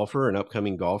was a golfer, an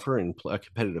upcoming golfer and a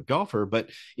competitive golfer, but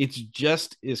it's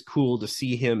just as cool to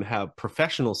see him have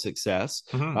professional success.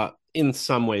 In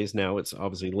some ways now it's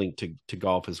obviously linked to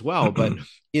golf as well, but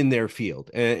in their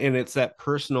field. And it's that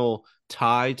personal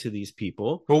tie to these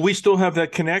people. Well, we still have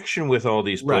that connection with all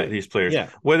these players,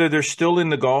 whether they're still in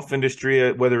the golf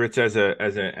industry, whether it's as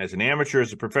an amateur,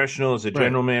 as a professional, as a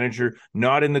general manager,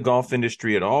 not in the golf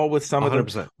industry at all. With some 100%.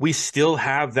 Of them, we still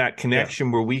have that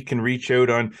connection where we can reach out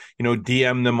on,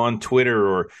 DM them on Twitter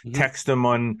or text them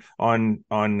on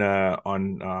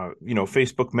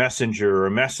Facebook Messenger, or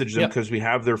message them because we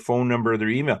have their phone number or their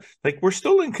email. Like, we're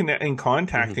still in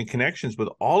contact and connections with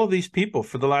all of these people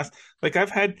for the last, like,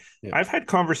 I've had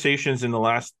conversations in the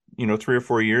last, 3 or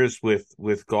 4 years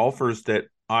with golfers that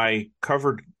I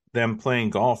covered them playing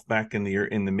golf back in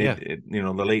the mid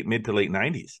to late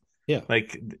 90s. Yeah.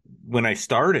 Like when I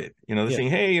started, they're saying,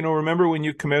 hey, remember when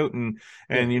you come out and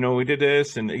we did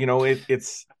this, and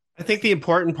it's. I think the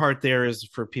important part there is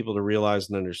for people to realize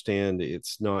and understand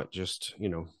it's not just,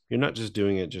 you're not just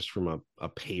doing it just from a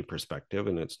pay perspective,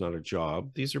 and it's not a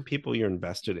job. These are people you're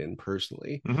invested in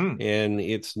personally. And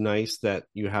it's nice that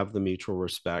you have the mutual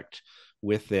respect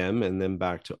with them and then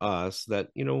back to us that,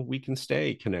 we can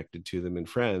stay connected to them and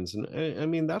friends. And I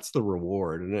mean, that's the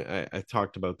reward. And I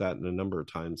talked about that in a number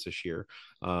of times this year.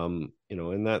 And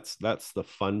that's the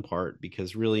fun part,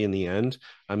 because really in the end,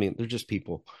 I mean, they're just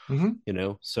people,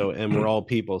 so, and we're all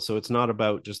people. So it's not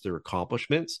about just their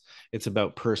accomplishments. It's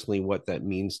about personally what that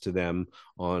means to them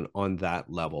on that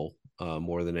level.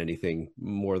 More than anything,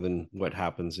 more than what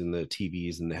happens in the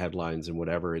TVs and the headlines and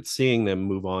whatever. It's seeing them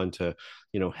move on to,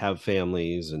 have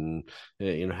families and,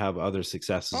 have other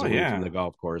successes away from the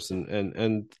golf course.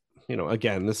 And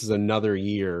again, this is another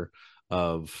year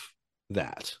of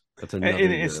that. That's another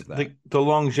year of that. The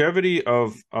longevity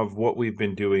of what we've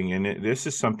been doing. And this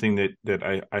is something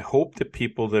that I hope that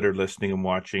people that are listening and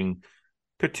watching,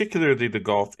 particularly the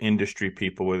golf industry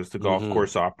people, whether it's the golf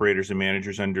course operators and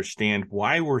managers, understand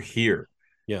why we're here.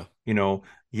 Yeah.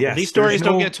 Yes. These stories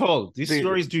don't get told. These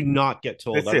stories do not get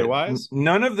told otherwise.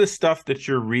 None of the stuff that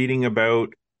you're reading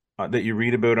about, that you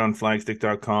read about on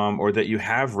flagstick.com, or that you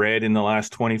have read in the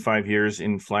last 25 years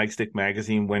in Flagstick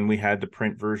magazine when we had the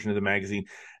print version of the magazine,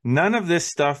 none of this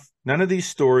stuff, none of these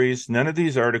stories, none of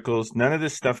these articles, none of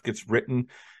this stuff gets written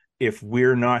if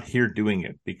we're not here doing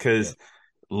it. Because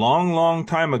long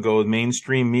time ago,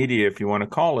 mainstream media, if you want to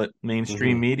call it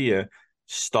mainstream media,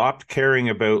 stopped caring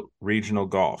about regional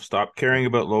golf, stopped caring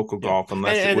about local golf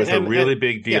unless it was a really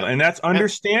big deal. And that's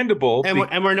understandable. And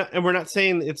we're not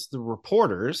saying it's the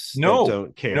reporters that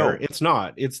don't care. No. It's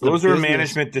not. It's those are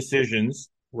management decisions.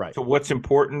 Right. So what's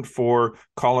important for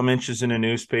column inches in a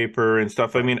newspaper and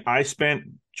stuff. I mean,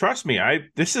 trust me,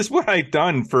 this is what I've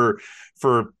done for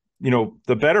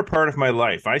the better part of my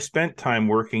life. I spent time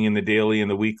working in the daily and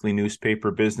the weekly newspaper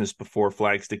business before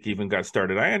Flagstick even got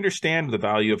started. I understand the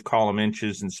value of column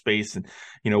inches and space, and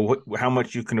how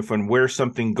much you can afford, where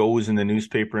something goes in the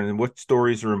newspaper, and what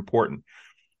stories are important.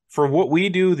 For what we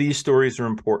do, these stories are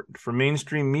important. For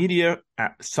mainstream media,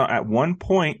 at one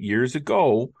point years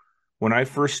ago, when I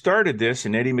first started this,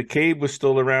 and Eddie McCabe was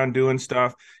still around doing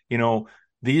stuff,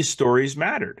 these stories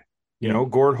mattered.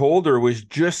 Gord Holder was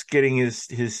just getting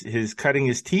his cutting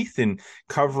his teeth in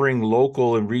covering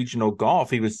local and regional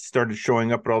golf. He started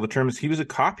showing up at all the tournaments. He was a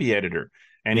copy editor,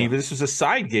 and this was a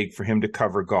side gig for him to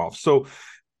cover golf. So,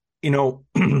 so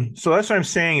that's what I'm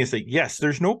saying is that, yes,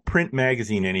 there's no print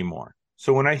magazine anymore.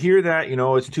 So when I hear that,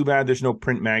 it's too bad there's no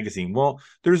print magazine. Well,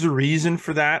 there's a reason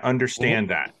for that.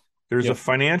 Understand that. There's a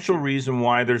financial reason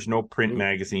why there's no print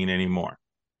magazine anymore.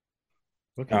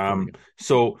 Okay,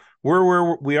 so where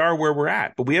we're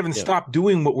at, but we haven't stopped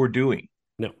doing what we're doing.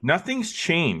 No, nothing's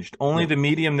changed. Only the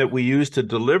medium that we use to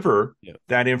deliver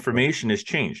that information has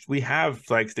changed. We have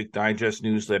Flagstick Digest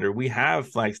newsletter. We have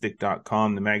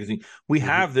flagstick.com, the magazine. We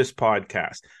have this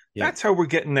podcast. That's how we're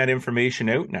getting that information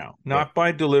out now, not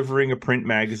by delivering a print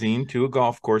magazine to a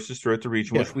golf courses throughout the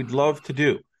region, which we'd love to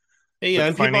do.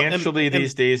 But financially,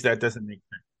 these days, that doesn't make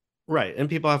sense. Right. And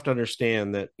people have to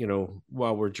understand that,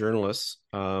 while we're journalists,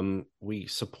 we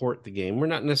support the game. We're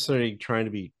not necessarily trying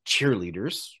to be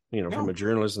cheerleaders, from a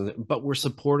journalist, but we're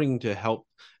supporting to help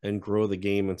and grow the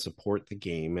game and support the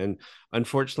game. And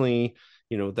unfortunately,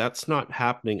 that's not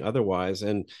happening otherwise.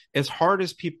 And as hard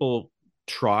as people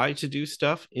try to do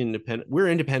stuff we're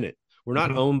independent. We're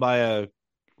not owned by a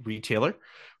retailer.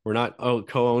 We're not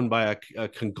co-owned by a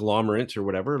conglomerate or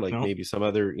whatever, like maybe some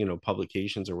other,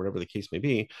 publications or whatever the case may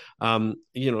be.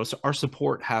 So our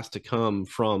support has to come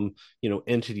from,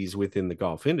 entities within the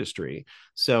golf industry.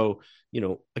 So,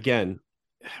 again,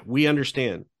 we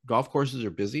understand golf courses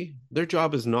are busy. Their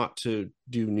job is not to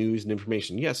do news and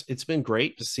information. Yes, it's been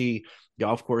great to see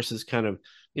golf courses kind of,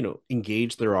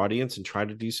 engage their audience and try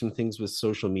to do some things with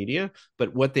social media.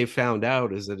 But what they found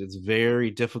out is that it's very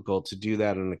difficult to do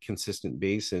that on a consistent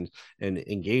basis and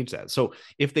engage that. So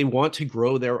if they want to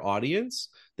grow their audience,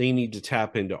 they need to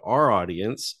tap into our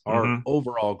audience, our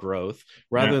overall growth,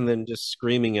 rather than just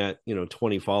screaming at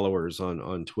 20 followers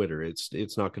on Twitter.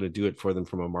 It's not going to do it for them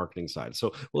from a marketing side.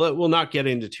 So we'll not get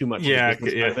into too much. Of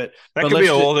it. That could be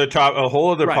a whole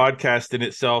other podcast in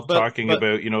itself, talking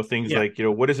about things like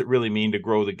what does it really mean to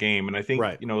grow the game. And I think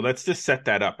let's just set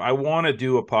that up. I want to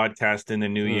do a podcast in the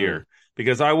new year,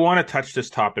 because I want to touch this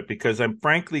topic, because I'm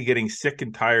frankly getting sick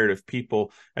and tired of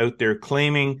people out there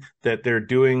claiming that they're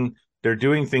doing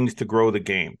things to grow the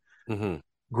game.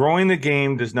 Growing the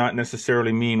game does not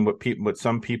necessarily mean what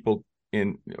some people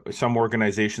in some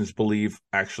organizations believe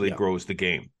actually grows the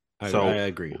game. So I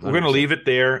agree. 100%. We're going to leave it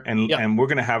there, and we're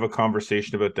going to have a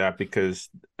conversation about that, because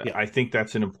I think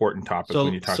that's an important topic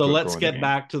when you talk about. So let's get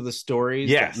back to the stories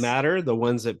that matter, the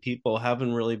ones that people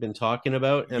haven't really been talking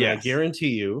about. And I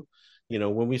guarantee you,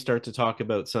 when we start to talk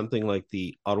about something like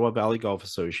the Ottawa Valley Golf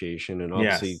Association, and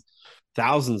obviously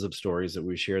thousands of stories that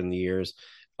we've shared in the years,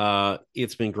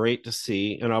 it's been great to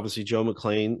see. And obviously Joe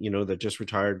McLean, that just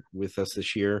retired with us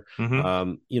this year,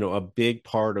 a big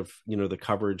part of, the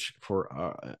coverage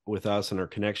for with us and our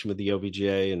connection with the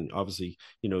OVGA. And obviously,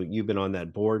 you've been on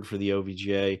that board for the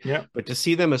OVGA, but to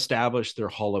see them establish their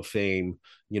Hall of Fame,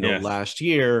 last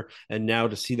year, and now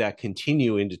to see that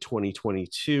continue into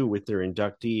 2022 with their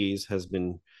inductees has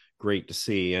been great to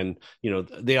see. And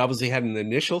they obviously had an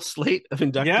initial slate of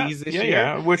inductees this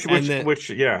year,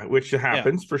 which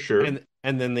happens for sure,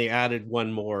 and then they added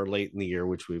one more late in the year,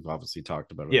 which we've obviously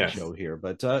talked about on the show here.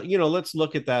 But let's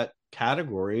look at that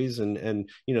categories, and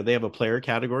they have a player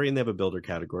category and they have a builder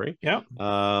category,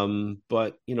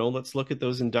 but let's look at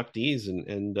those inductees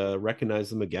and recognize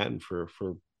them again for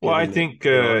well, I think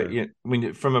I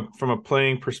mean, from a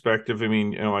playing perspective, I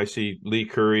mean, I see Lee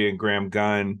Curry and Graham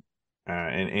Gunn,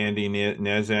 and Andy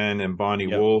Nezan and Bonnie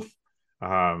Wolf,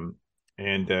 and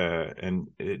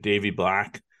Davey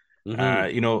Black.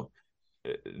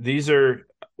 These are,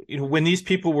 when these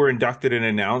people were inducted and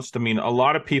announced, I mean, a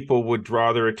lot of people would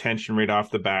draw their attention right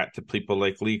off the bat to people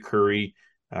like Lee Curry,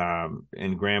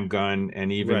 and Graham Gunn,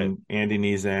 and even Andy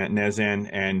Nezan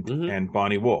and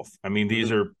Bonnie Wolf. I mean,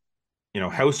 these are,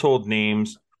 household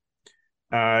names.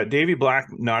 Davey Black,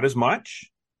 not as much.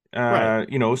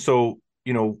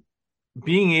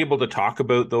 Being able to talk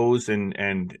about those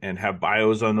and have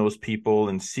bios on those people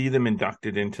and see them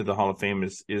inducted into the Hall of Fame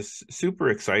is super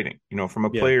exciting, from a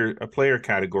player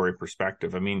category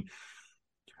perspective. I mean,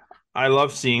 I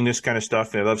love seeing this kind of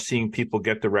stuff. I love seeing people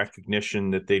get the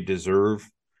recognition that they deserve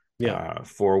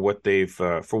for what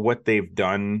they've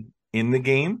done in the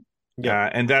game.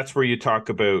 And that's where you talk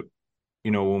about,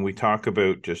 when we talk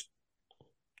about just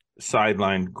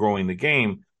sideline growing the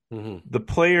game, the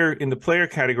player in the player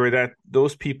category, that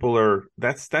those people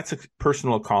that's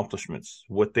personal accomplishments,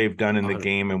 what they've done in the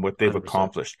game and what they've 100%.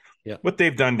 Accomplished. What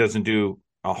they've done doesn't do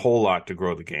a whole lot to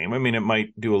grow the game. I mean, it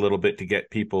might do a little bit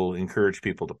to encourage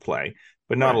people to play,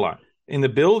 but not a lot. in the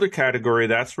builder category,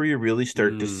 that's where you really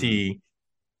start to see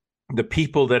the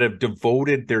people that have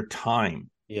devoted their time.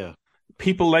 Yeah.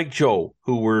 People like Joe,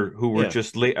 who were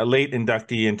just a late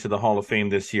inductee into the Hall of Fame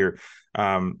this year.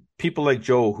 People like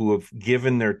Joe who have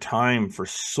given their time for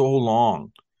so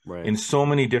long in so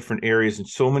many different areas and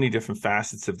so many different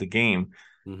facets of the game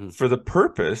for the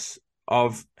purpose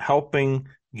of helping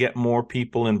get more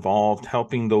people involved,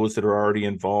 helping those that are already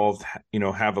involved,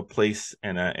 have a place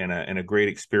and a great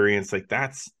experience. Like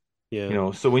that's,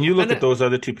 so when you look at those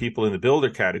other two people in the builder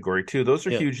category too, those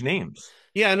are huge names.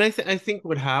 Yeah, and I think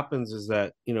what happens is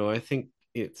that, I think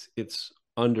it's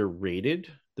underrated,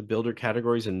 the builder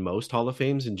categories in most Hall of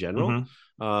Fames in general.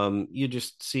 You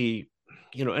just see,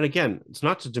 and again, it's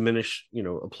not to diminish,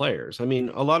 players. I mean,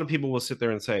 a lot of people will sit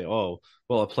there and say, oh,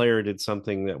 well, a player did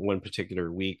something that one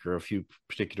particular week or a few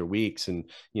particular weeks, and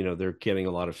they're getting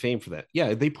a lot of fame for that.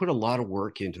 Yeah, they put a lot of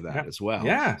work into that as well.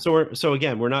 Yeah. So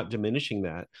again, we're not diminishing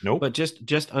that. Nope. But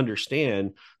just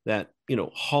understand that,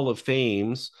 Hall of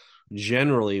Fames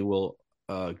generally will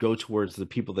go towards the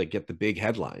people that get the big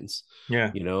headlines.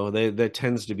 Yeah. That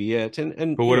tends to be it.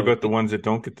 And but what about the ones that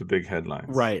don't get the big headlines?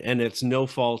 Right. And it's no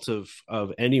fault of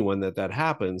anyone that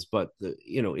happens, but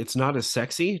it's not as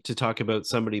sexy to talk about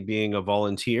somebody being a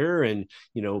volunteer and,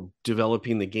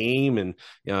 developing the game and,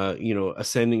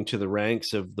 ascending to the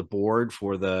ranks of the board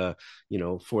for the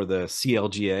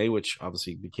CLGA, which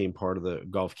obviously became part of the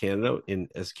Golf Canada in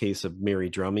as case of Mary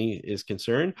Drummy is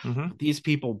concerned. These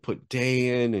people put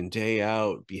day in and day out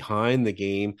behind the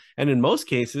game, and in most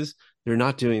cases they're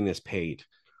not doing this paid.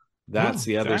 That's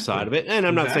the other side of it. And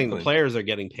I'm not saying the players are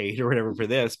getting paid or whatever for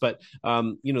this, but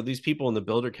these people in the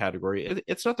builder category,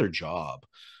 it's not their job,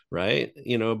 right?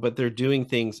 But they're doing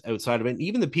things outside of it. And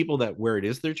even the people where it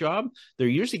is their job, they're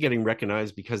usually getting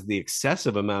recognized because of the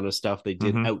excessive amount of stuff they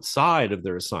did outside of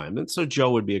their assignment. So Joe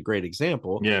would be a great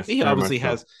example. Yes, he obviously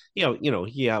has,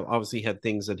 he obviously had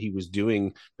things that he was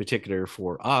doing particular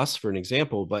for us, for an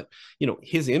example, but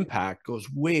his impact goes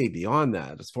way beyond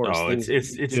that as far as things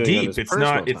it's deep.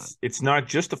 It's not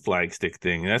just a flag stick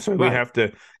thing. That's why we have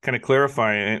to kind of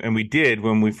clarify, and we did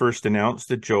when we first announced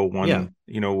that Joe won,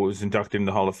 was inducted in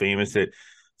the Hall of Fame, is that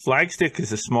flagstick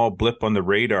is a small blip on the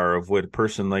radar of what a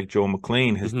person like Joe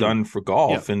McLean has done for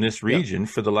golf in this region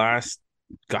for the last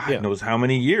God knows how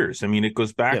many years. I mean, it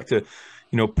goes back to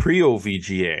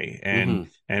pre-OVGA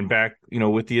and back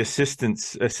with the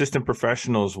assistant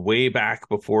professionals way back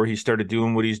before he started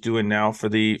doing what he's doing now for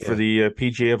the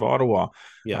PGA of Ottawa.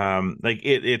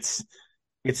 It's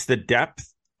the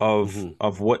depth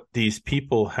of what these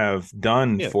people have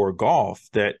done for golf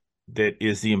that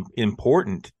is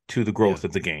important to the growth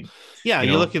of the game. Yeah,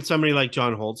 you look at somebody like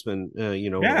John Holtzman,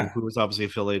 who was obviously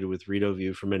affiliated with Rito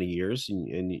View for many years,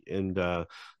 and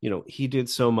he did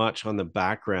so much on the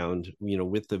background,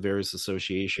 with the various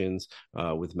associations,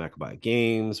 with Maccabi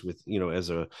Games, with as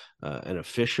an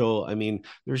official. I mean,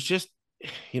 there's just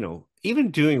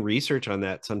even doing research on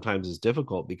that sometimes is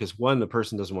difficult because one, the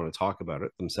person doesn't want to talk about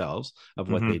it themselves of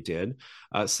what they did.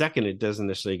 Second, it doesn't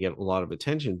necessarily get a lot of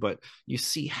attention, but you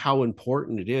see how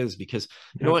important it is because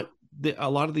you know what,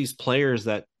 a lot of these players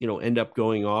that end up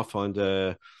going off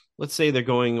onto, let's say they're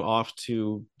going off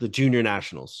to the junior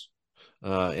nationals.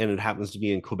 And it happens to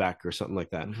be in Quebec or something like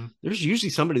that. There's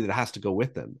usually somebody that has to go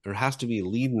with them or has to be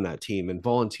leading that team and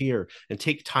volunteer and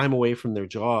take time away from their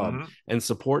job and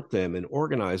support them and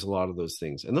organize a lot of those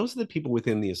things. And those are the people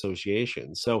within the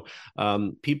association. So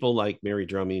people like Mary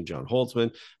Drummy and John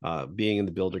Holtzman being in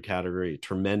the builder category,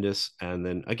 tremendous. And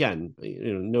then again,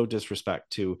 no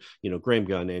disrespect to, Graham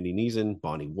Gunn, Andy Neeson,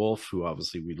 Bonnie Wolf, who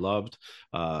obviously we loved,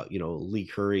 Lee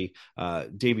Curry,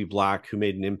 Davey Black, who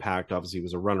made an impact, obviously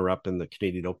was a runner-up in the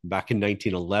Canadian Open back in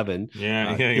 1911.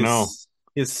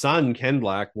 His son Ken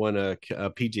Black won a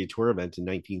PGA Tour event in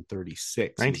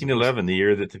 1936. 1911, the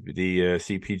year that the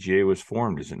CPGA was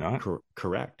formed, is it not?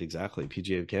 Correct, exactly.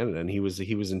 PGA of Canada, and he was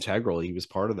integral. He was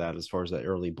part of that as far as that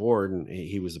early board, and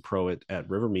he was a pro at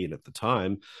Rivermead at the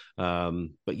time.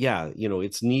 But yeah,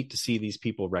 it's neat to see these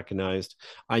people recognized.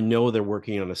 I know they're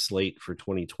working on a slate for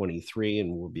 2023,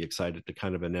 and we'll be excited to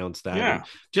kind of announce that. Yeah. And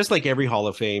just like every Hall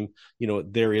of Fame,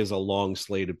 there is a long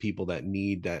slate of people that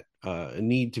need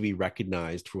to be recognized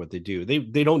for what they do.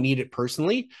 They don't need it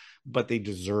personally, but they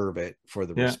deserve it for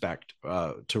the respect,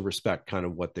 to respect kind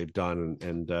of what they've done.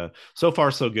 And so far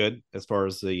so good as far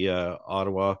as the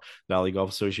Ottawa Valley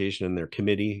Golf Association and their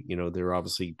committee. They're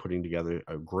obviously putting together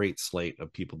a great slate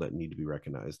of people that need to be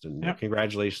recognized. And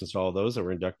congratulations to all those that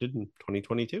were inducted in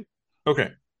 2022. Okay,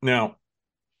 now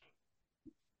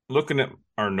looking at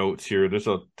our notes here, there's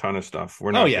a ton of stuff.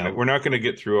 We're not going to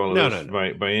get through all of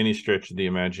this by any stretch of the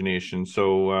imagination.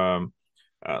 So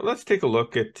let's take a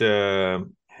look at.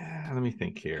 Let me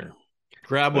think here.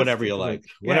 Grab Let's whatever you take a like, look.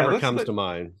 Yeah, whatever comes to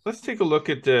mind. let's take a look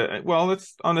at. Well,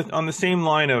 let's on the same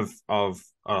line of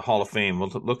Hall of Fame. We'll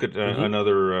look at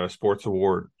another sports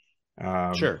award.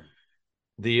 Sure.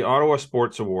 The Ottawa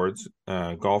Sports Awards,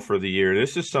 Golfer of the Year.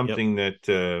 This is Yep. something that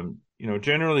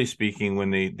generally speaking,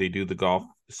 when they do the golf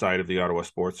side of the Ottawa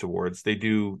Sports Awards, they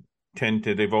do tend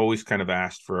to. They've always kind of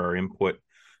asked for our input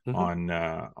on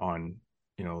the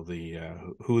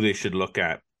who they should look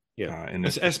at. Yeah, in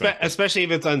this especially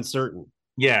if it's uncertain.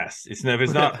 Yes, if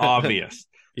it's not obvious.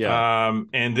 Yeah.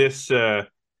 And this the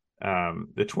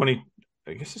 20,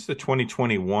 I guess it's the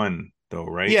 2021 though,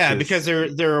 right? Yeah, because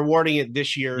they're awarding it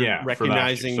this year, year.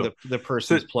 recognizing So, the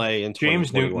person's play in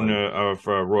James Newton of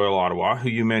Royal Ottawa, who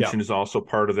you mentioned is also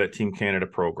part of that Team Canada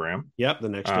program. Yep, the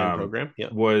Next Gen program.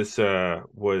 Yep. Was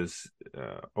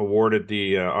awarded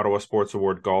the Ottawa Sports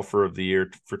Award Golfer of the Year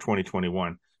for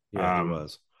 2021. Yeah, he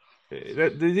was.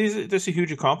 That's a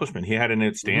huge accomplishment. He had an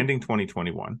outstanding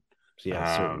 2021.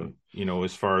 Yeah, certainly.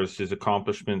 As far as his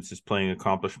accomplishments, his playing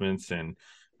accomplishments, and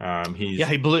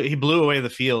he blew away the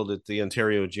field at the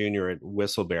Ontario Junior at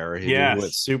Whistlebear. He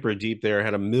went super deep there,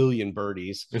 had a million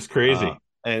birdies. It's crazy.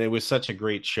 And it was such a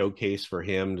great showcase for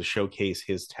him to showcase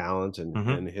his talent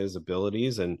and his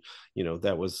abilities. And,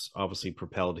 that was obviously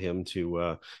propelled him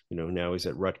to, now he's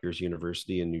at Rutgers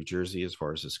University in New Jersey as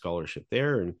far as his scholarship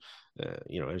there. And,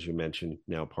 as you mentioned,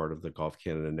 now part of the Golf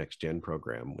Canada Next Gen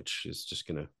program, which is just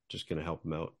going to help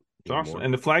him out. It's awesome. More.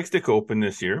 And the Flagstick Open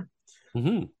this year,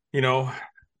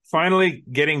 finally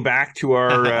getting back to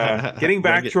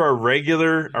our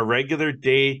regular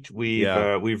date.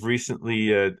 We've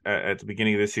recently at the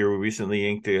beginning of this year, we recently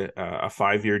inked a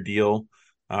 5-year deal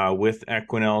with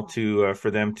Equinel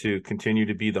for them to continue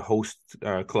to be the host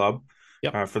club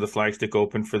for the Flagstick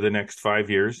Open for the next 5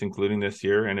 years, including this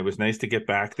year. And it was nice to get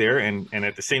back there, and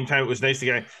at the same time, it was nice to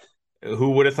get.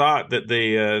 Who would have thought that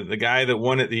the guy that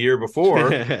won it the year before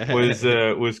was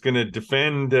going to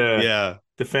defend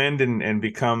and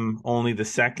become only the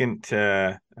second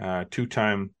the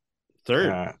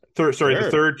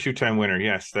third two-time winner.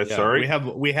 Yes, that's sorry. We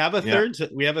have a third.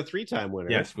 We have a 3-time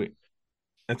winner. Yes,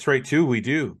 that's right too. We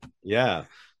do. Yeah.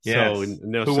 Yes.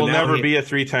 Who will never be a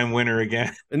 3-time winner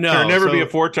again. No, or never be a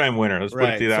 4-time winner. Let's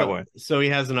put it that way. So he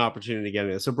has an opportunity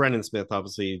again. So Brendan Smith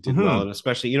obviously did well, and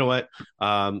especially, you know what?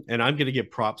 And I'm going to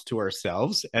give props to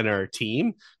ourselves and our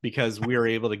team because we were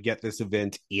able to get this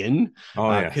event in.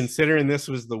 Considering this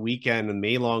was the weekend, a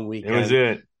May-long weekend. It was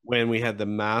it. When we had the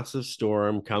massive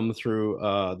storm come through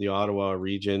the Ottawa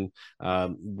region,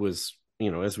 was,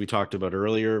 as we talked about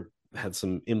earlier, had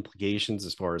some implications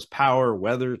as far as power,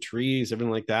 weather, trees, everything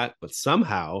like that. But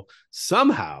somehow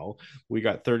we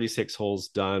got 36 holes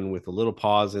done with a little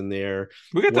pause in there.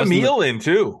 We got the meal in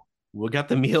too. We got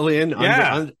the meal in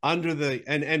under the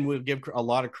and we'll give a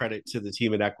lot of credit to the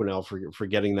team at Equinel for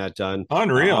getting that done.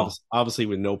 Unreal. Obviously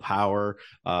with no power.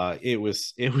 It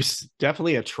was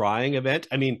definitely a trying event.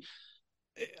 I mean,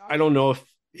 I don't know if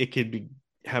it could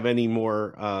have any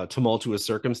more tumultuous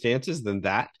circumstances than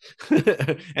that.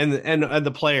 and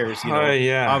the players,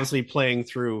 obviously playing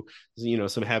through,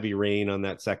 some heavy rain on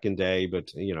that second day,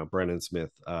 but Brendan Smith,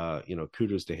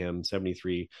 kudos to him,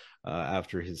 73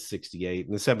 after his 68,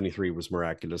 and the 73 was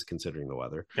miraculous considering the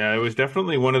weather. Yeah, it was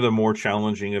definitely one of the more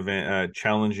challenging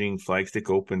Flagstick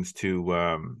Opens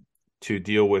to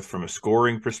deal with from a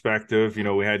scoring perspective.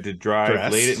 We had to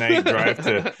drive late at night, drive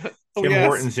to Tim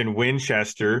Hortons in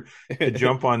Winchester to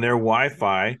jump on their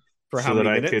Wi-Fi so that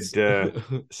I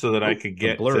could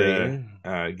get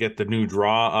the new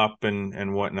draw up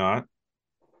and whatnot.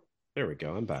 There we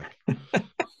go. I'm back.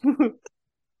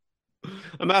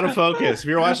 I'm out of focus. If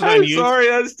you're watching on YouTube, sorry,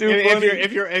 that's too funny.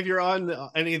 If you're on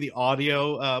any of the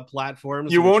audio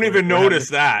platforms, you won't even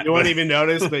notice that. You won't even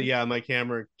notice. But yeah, my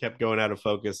camera kept going out of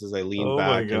focus as I leaned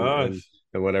back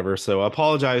and whatever. So I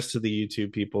apologize to the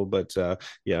YouTube people, but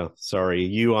sorry.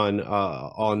 You on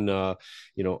Audible,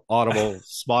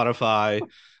 Spotify,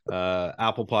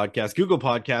 Apple Podcasts, Google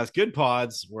Podcasts, Good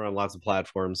Pods. We're on lots of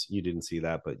platforms. You didn't see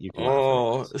that, but you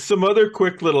can. Some other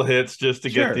quick little hits just to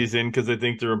get these in because I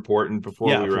think they're important before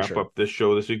we wrap up this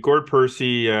show this week. Gord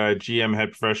Percy, GM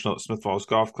head professional at Smith Falls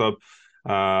Golf Club,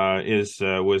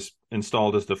 was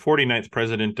installed as the 49th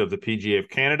president of the PGA of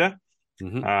Canada.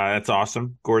 That's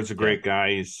awesome. Gord's a great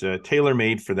guy. He's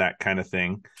tailor-made for that kind of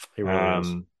thing. He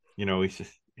really is.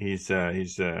 He's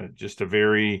just a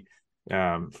very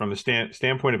from the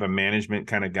standpoint of a management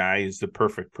kind of guy. He's the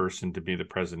perfect person to be the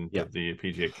president of the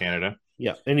PGA of Canada.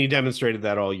 Yeah, and he demonstrated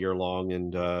that all year long.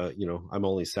 And I'm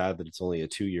only sad that it's only a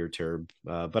 2-year term,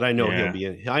 but I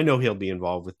know he'll be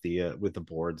involved with the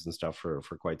boards and stuff for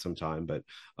quite some time. But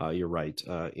you're right,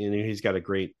 and he's got a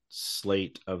great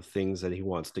slate of things that he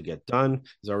wants to get done.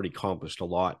 He's already accomplished a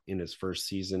lot in his first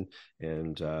season,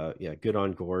 and good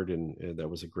on Gord. And that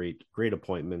was a great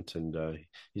appointment, and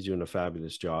he's doing a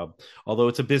fabulous job. Although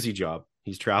it's a busy job,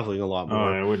 he's traveling a lot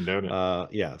more. I wouldn't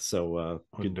doubt it. So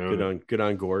good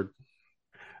on Gord.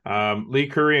 Lee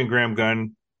Curry and Graham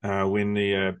Gunn win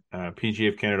the PGA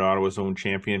of Canada Ottawa Zone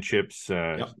Championships.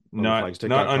 Not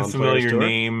unfamiliar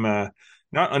name,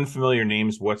 not unfamiliar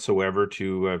names whatsoever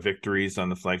to victories on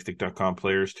the Flagstick.com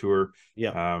Players Tour.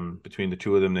 Yeah. Between the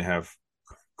two of them, they have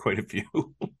quite a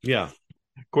few. Yeah.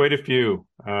 Quite a few.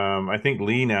 I think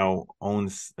Lee now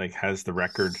has the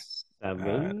record.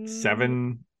 7.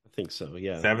 I think so.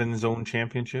 Yeah. 7 zone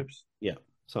championships. Yeah.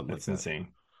 Something That's like that. insane.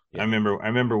 Yeah. I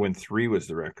remember when 3 was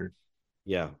the record.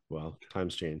 Yeah, well,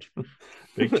 times change.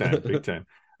 Big time.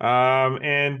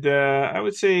 And I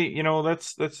would say,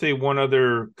 let's say one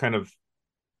other kind of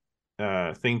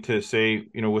thing to say,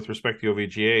 with respect to the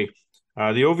OVGA.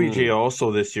 The OVGA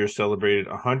also this year celebrated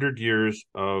 100 years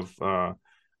of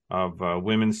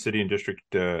women's city and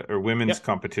district or women's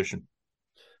competition.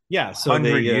 Yeah, so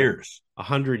 100 years.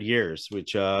 100 years,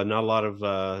 which not a lot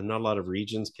of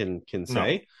regions can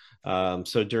say. No.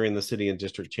 So during the city and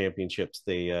district championships,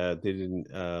 they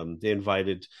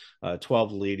invited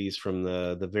 12 ladies from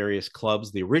the various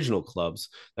clubs, the original clubs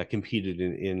that competed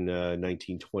in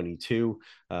 1922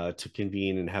 to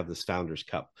convene and have this Founders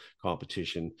Cup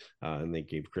competition, and they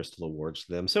gave crystal awards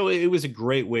to them. So it was a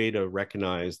great way to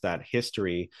recognize that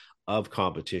history of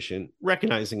competition,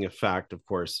 recognizing a fact, of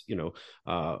course,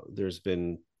 there's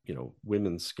been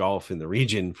women's golf in the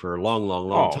region for a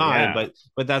long time, yeah.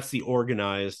 but that's the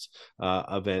organized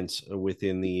event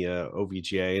within the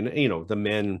OVGA, and the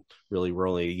men really were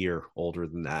only a year older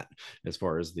than that as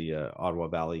far as the Ottawa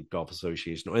Valley Golf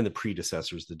Association and the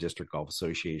predecessors, the District Golf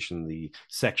Association, the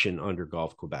section under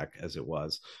Golf Quebec as it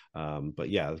was. But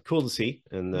yeah, cool to see,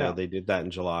 and they did that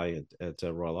in July at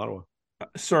Royal Ottawa.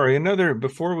 Sorry,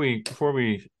 before we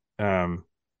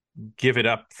give it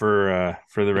up for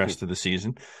the rest of the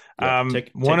season.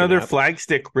 Take other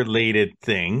Flagstick related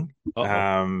thing. We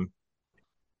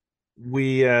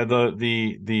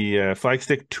the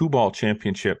Flagstick 2-ball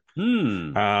championship.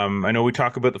 I know we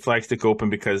talk about the Flagstick Open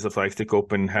because the Flagstick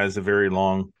Open has a very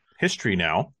long history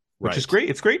now, which is great.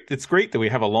 It's great that we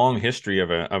have a long history of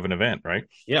an event, right?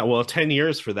 Yeah, well, 10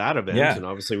 years for that event, and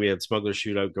obviously we had Smuggler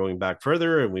Shootout going back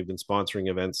further, and we've been sponsoring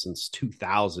events since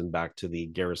 2000, back to the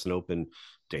Garrison Open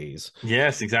days.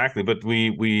 Yes, exactly. But we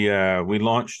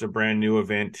launched a brand new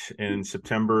event in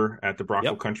September at the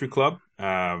Brockville Country Club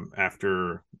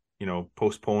after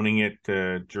postponing it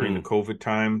during the COVID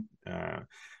time.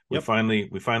 We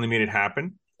finally made it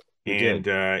happen, and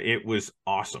it was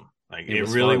awesome. It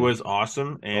really was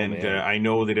awesome, and I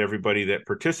know that everybody that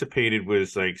participated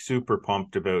was super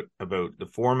pumped about the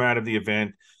format of the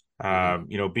event.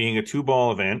 Being a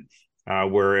 2-ball event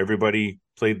where everybody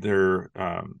played their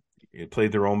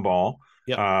own ball,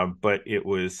 but it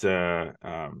was a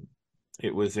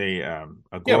it was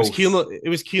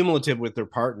cumulative with their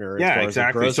partner.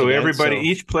 Exactly. So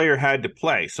each player had to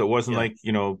play. So it wasn't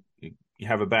you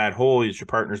have a bad hole, it's your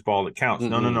partner's ball that counts.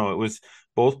 No. It was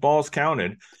both balls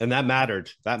counted, and that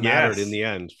mattered. That mattered in the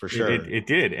end for sure. It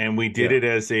did, and we did it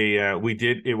as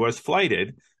it was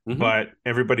flighted, but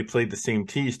everybody played the same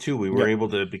tees too. We were able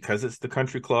to, because it's the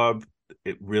country club,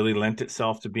 it really lent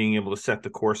itself to being able to set the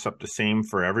course up the same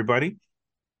for everybody.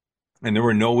 And there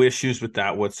were no issues with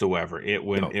that whatsoever. It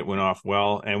went off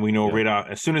well. And we know right off,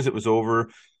 as soon as it was over,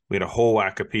 we had a whole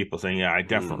whack of people saying, I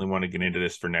definitely want to get into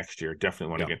this for next year.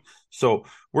 Definitely want to get. So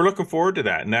we're looking forward to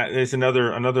that. And that is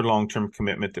another long-term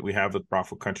commitment that we have with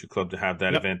Brockville Country Club to have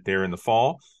that event there in the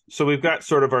fall. So we've got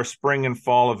sort of our spring and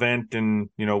fall event. And,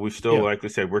 we've still, like we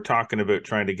said, we're talking about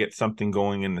trying to get something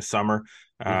going in the summer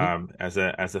as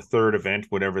a third event,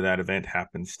 whatever that event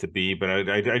happens to be. But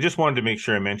I just wanted to make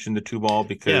sure I mentioned the 2-ball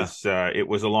because it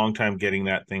was a long time getting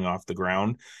that thing off the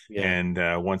ground. And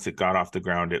once it got off the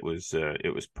ground, it was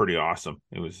pretty awesome.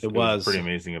 It was a pretty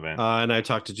amazing event. And I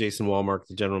talked to Jason Walmark,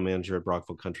 the general manager at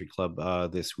Brockville Country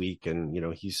Club this week, and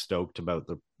he's stoked about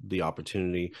the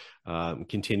opportunity,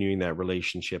 continuing that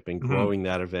relationship and growing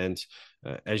that event.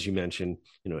 as you mentioned,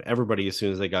 everybody, as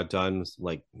soon as they got done, was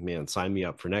like, man, sign me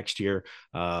up for next year.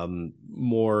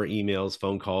 More emails,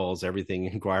 phone calls, everything,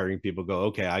 inquiring people go,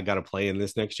 okay, I got to play in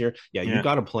this next year. Yeah, you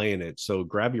got to play in it. So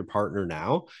grab your partner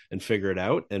now and figure it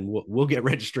out. And we'll get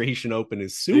registration open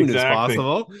as soon as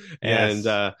possible. Yes.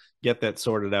 And get that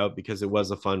sorted out, because it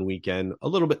was a fun weekend, a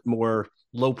little bit more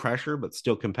low pressure, but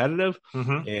still competitive.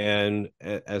 Mm-hmm. And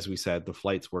as we said, the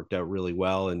flights worked out really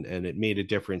well, and it made a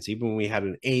difference. Even when we had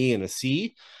an A and a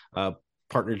C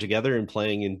partnered together and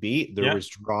playing in B, there was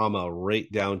drama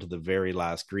right down to the very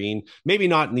last green. Maybe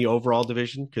not in the overall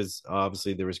division, because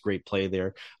obviously there was great play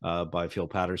there by Phil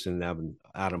Patterson and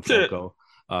Adam Falco.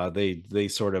 They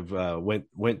sort of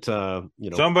went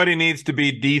somebody needs to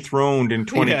be dethroned in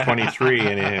 2023.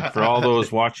 And for all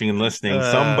those watching and listening,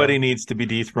 somebody needs to be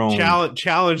dethroned.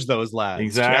 Challenge those lads.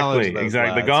 Exactly. Lads.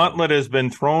 The gauntlet has been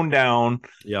thrown down.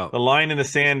 Yeah. The line in the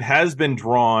sand has been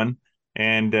drawn,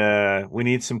 and we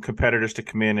need some competitors to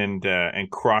come in and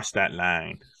cross that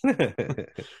line.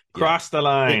 Cross the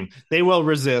line. They will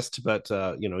resist, but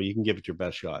you can give it your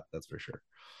best shot. That's for sure.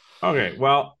 Okay.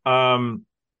 Well,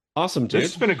 awesome, dude.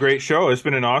 This has been a great show. It's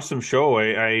been an awesome show.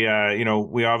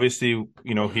 We obviously,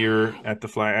 here at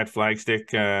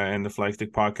Flagstick and the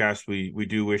Flagstick podcast, we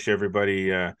do wish everybody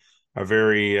a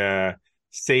very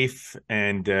safe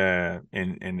and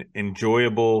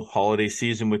enjoyable holiday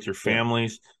season with your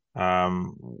families.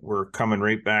 We're coming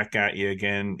right back at you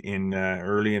again in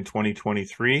early in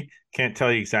 2023. Can't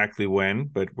tell you exactly when,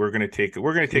 but we're gonna take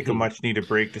a much needed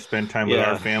break to spend time with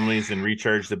our families and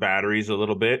recharge the batteries a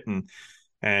little bit, and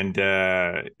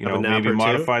maybe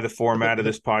modify the format of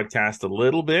this podcast a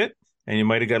little bit, and you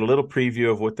might have got a little preview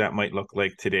of what that might look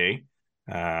like today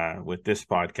with this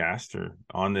podcast or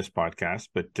on this podcast.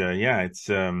 But it's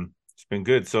been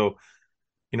good. So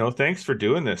thanks for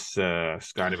doing this,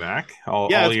 Scotty Mac,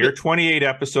 all year. 28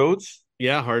 episodes.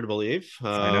 Yeah, hard to believe.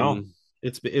 I know.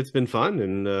 It's been fun,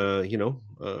 and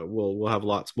we'll have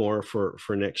lots more for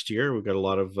next year. We've got a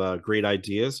lot of great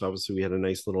ideas. Obviously, we had a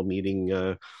nice little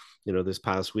meeting this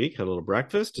past week, had a little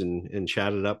breakfast and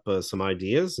chatted up some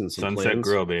ideas and some Sunset plans.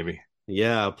 Grill, baby.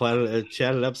 Yeah,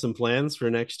 chatted up some plans for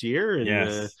next year,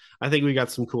 and I think we got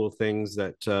some cool things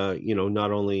that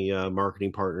not only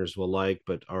marketing partners will like,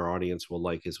 but our audience will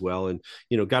like as well. And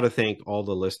got to thank all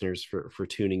the listeners for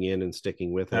tuning in and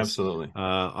sticking with us. Absolutely.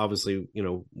 Obviously,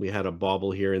 we had a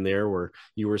bobble here and there where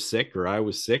you were sick or I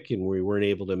was sick, and we weren't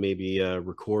able to maybe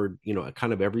record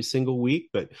kind of every single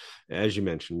week. But as you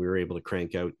mentioned, we were able to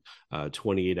crank out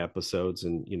 28 episodes,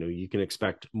 and you can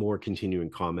expect more continuing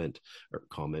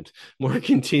more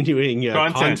continuing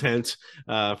content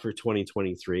for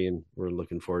 2023, and we're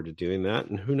looking forward to doing that.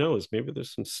 And who knows, maybe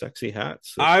there's some sexy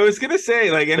hats. I was gonna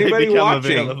say, like, anybody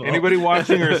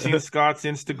watching or seen Scott's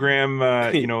Instagram,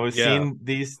 has seen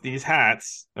these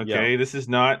hats. Okay, this is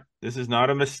not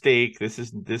a mistake. This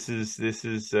is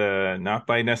not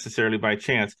necessarily by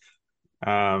chance.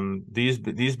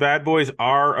 These bad boys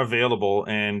are available,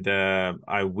 and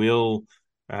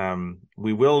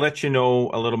we will let you know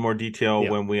a little more detail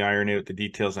when we iron out the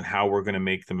details on how we're going to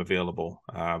make them available.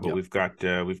 But we've got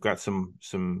some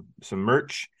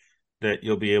merch that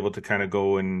you'll be able to kind of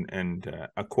go and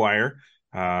acquire.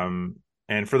 And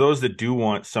for those that do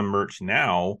want some merch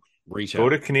now, go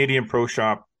to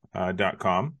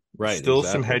CanadianProShop.com. Right. Still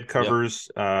some head covers.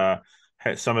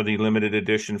 Some of the limited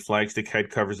edition Flagstick head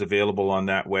covers available on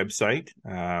that website,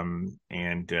 and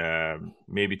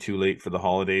maybe too late for the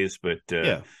holidays, but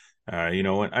an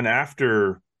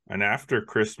after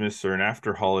Christmas or an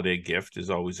after holiday gift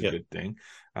is always a good thing.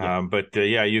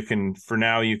 You can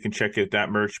check out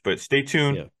that merch, but stay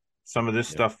tuned. Some of this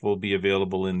stuff will be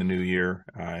available in the new year,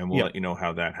 and we'll let you know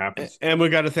how that happens. And we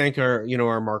got to thank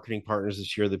our marketing partners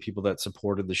this year, the people that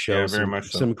supported the show. Yeah, very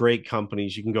much so. Some great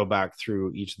companies. You can go back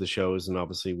through each of the shows, and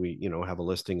obviously we have a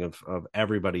listing of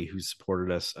everybody who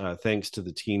supported us. Thanks to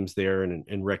the teams there,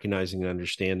 and recognizing and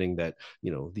understanding that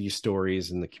these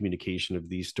stories and the communication of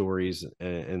these stories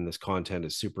and this content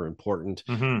is super important.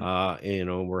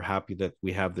 Mm-hmm. We're happy that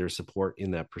we have their support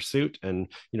in that pursuit, and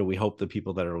we hope the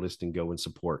people that are listening go and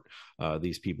support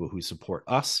these people who support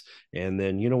us, and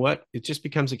then it just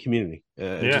becomes a community.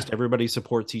 Just everybody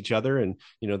supports each other, and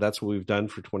that's what we've done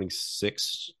for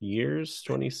 26 years.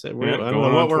 27. I don't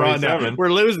know what we're on now.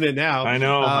 We're losing it now. I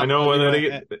know.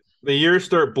 When the years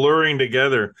start blurring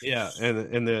together. Yeah,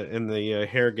 and the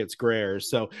hair gets grayer.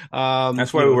 So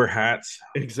that's why we wear hats.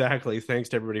 Exactly. Thanks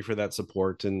to everybody for that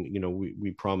support, and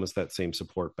we promise that same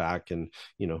support back. And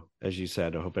as you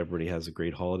said, I hope everybody has a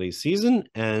great holiday season,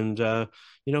 and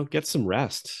get some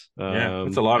rest.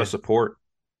 It's a lot of support.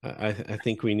 I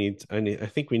think we need I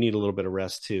think we need a little bit of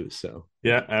rest too. So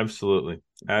yeah, absolutely.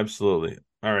 Absolutely.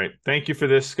 All right. Thank you for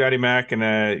this, Scotty Mac.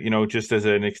 And just as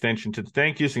an extension to the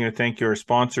thank yous, I'm going to thank your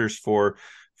sponsors for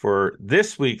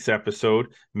this week's episode,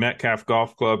 Metcalf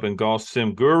Golf Club and Golf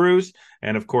Sim Gurus.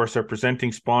 And of course, our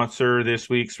presenting sponsor this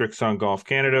week, Srixon Golf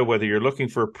Canada. Whether you're looking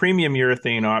for a premium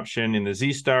urethane option in the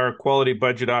Z-Star, quality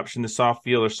budget option, the soft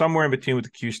feel, or somewhere in between with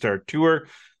the Q-Star Tour,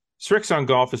 Srixon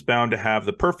Golf is bound to have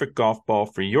the perfect golf ball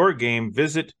for your game.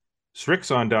 Visit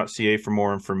srixon.ca for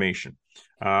more information.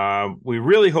 We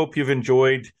really hope you've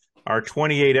enjoyed our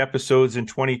 28 episodes in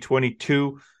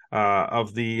 2022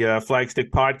 of the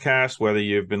Flagstick Podcast. Whether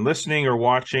you've been listening or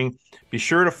watching, be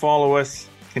sure to follow us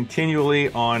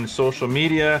continually on social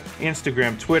media,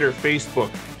 Instagram, Twitter,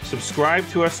 Facebook. Subscribe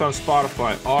to us on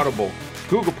Spotify, Audible,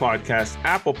 Google Podcasts,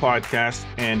 Apple Podcasts,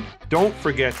 and don't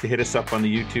forget to hit us up on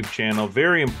the YouTube channel.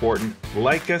 Very important.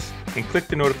 Like us and click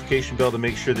the notification bell to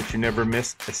make sure that you never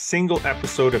miss a single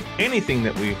episode of anything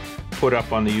that we put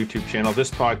up on the YouTube channel, this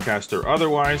podcast or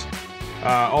otherwise.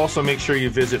 Also, make sure you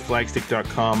visit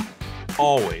flagstick.com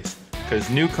always, because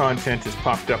new content is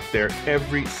popped up there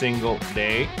every single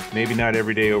day. Maybe not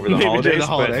every day over the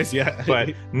holidays,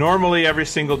 but normally every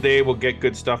single day we'll get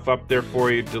good stuff up there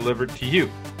for you, delivered to you.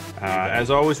 As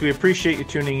always, we appreciate you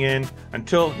tuning in.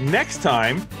 Until next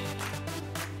time,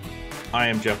 I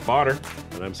am Jeff Botter.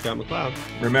 And I'm Scott McLeod.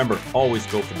 Remember, always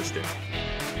go for the stick.